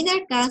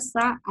 Winner ka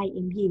sa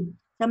IMG.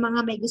 Sa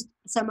mga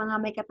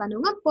may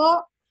katanungan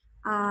po,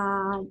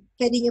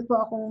 pwede niyo po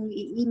akong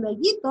i-email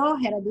dito,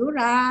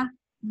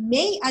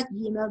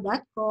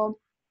 heradura.may@gmail.com,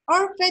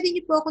 or pwede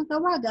niyo po akong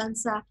tawagan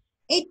sa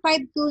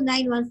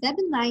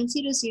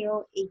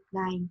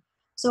 852-9179-0089.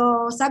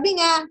 So, sabi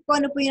nga,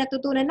 kung ano po yung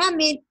natutunan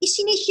namin,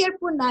 isinishare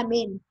po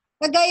namin.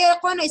 Kagaya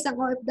ko na isang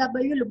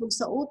OFW, lubog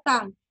sa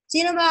utang.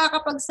 Sino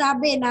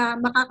makakapagsabi na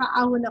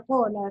makakaahon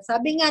ako? Na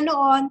sabi nga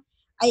noon,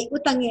 ay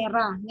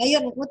utangera.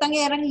 Ngayon, ang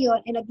utangerang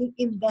yun ay naging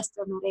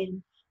investor na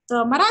rin.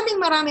 So,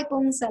 maraming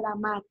pong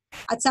salamat.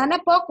 At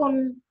sana po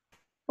kung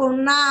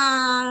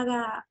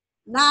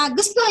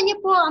nagustuhan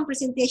niyo po ang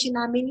presentation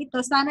namin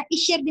ito, sana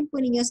i-share din po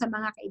ninyo sa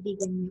mga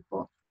kaibigan niyo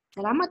po.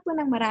 Salamat po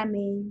ng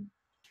maraming.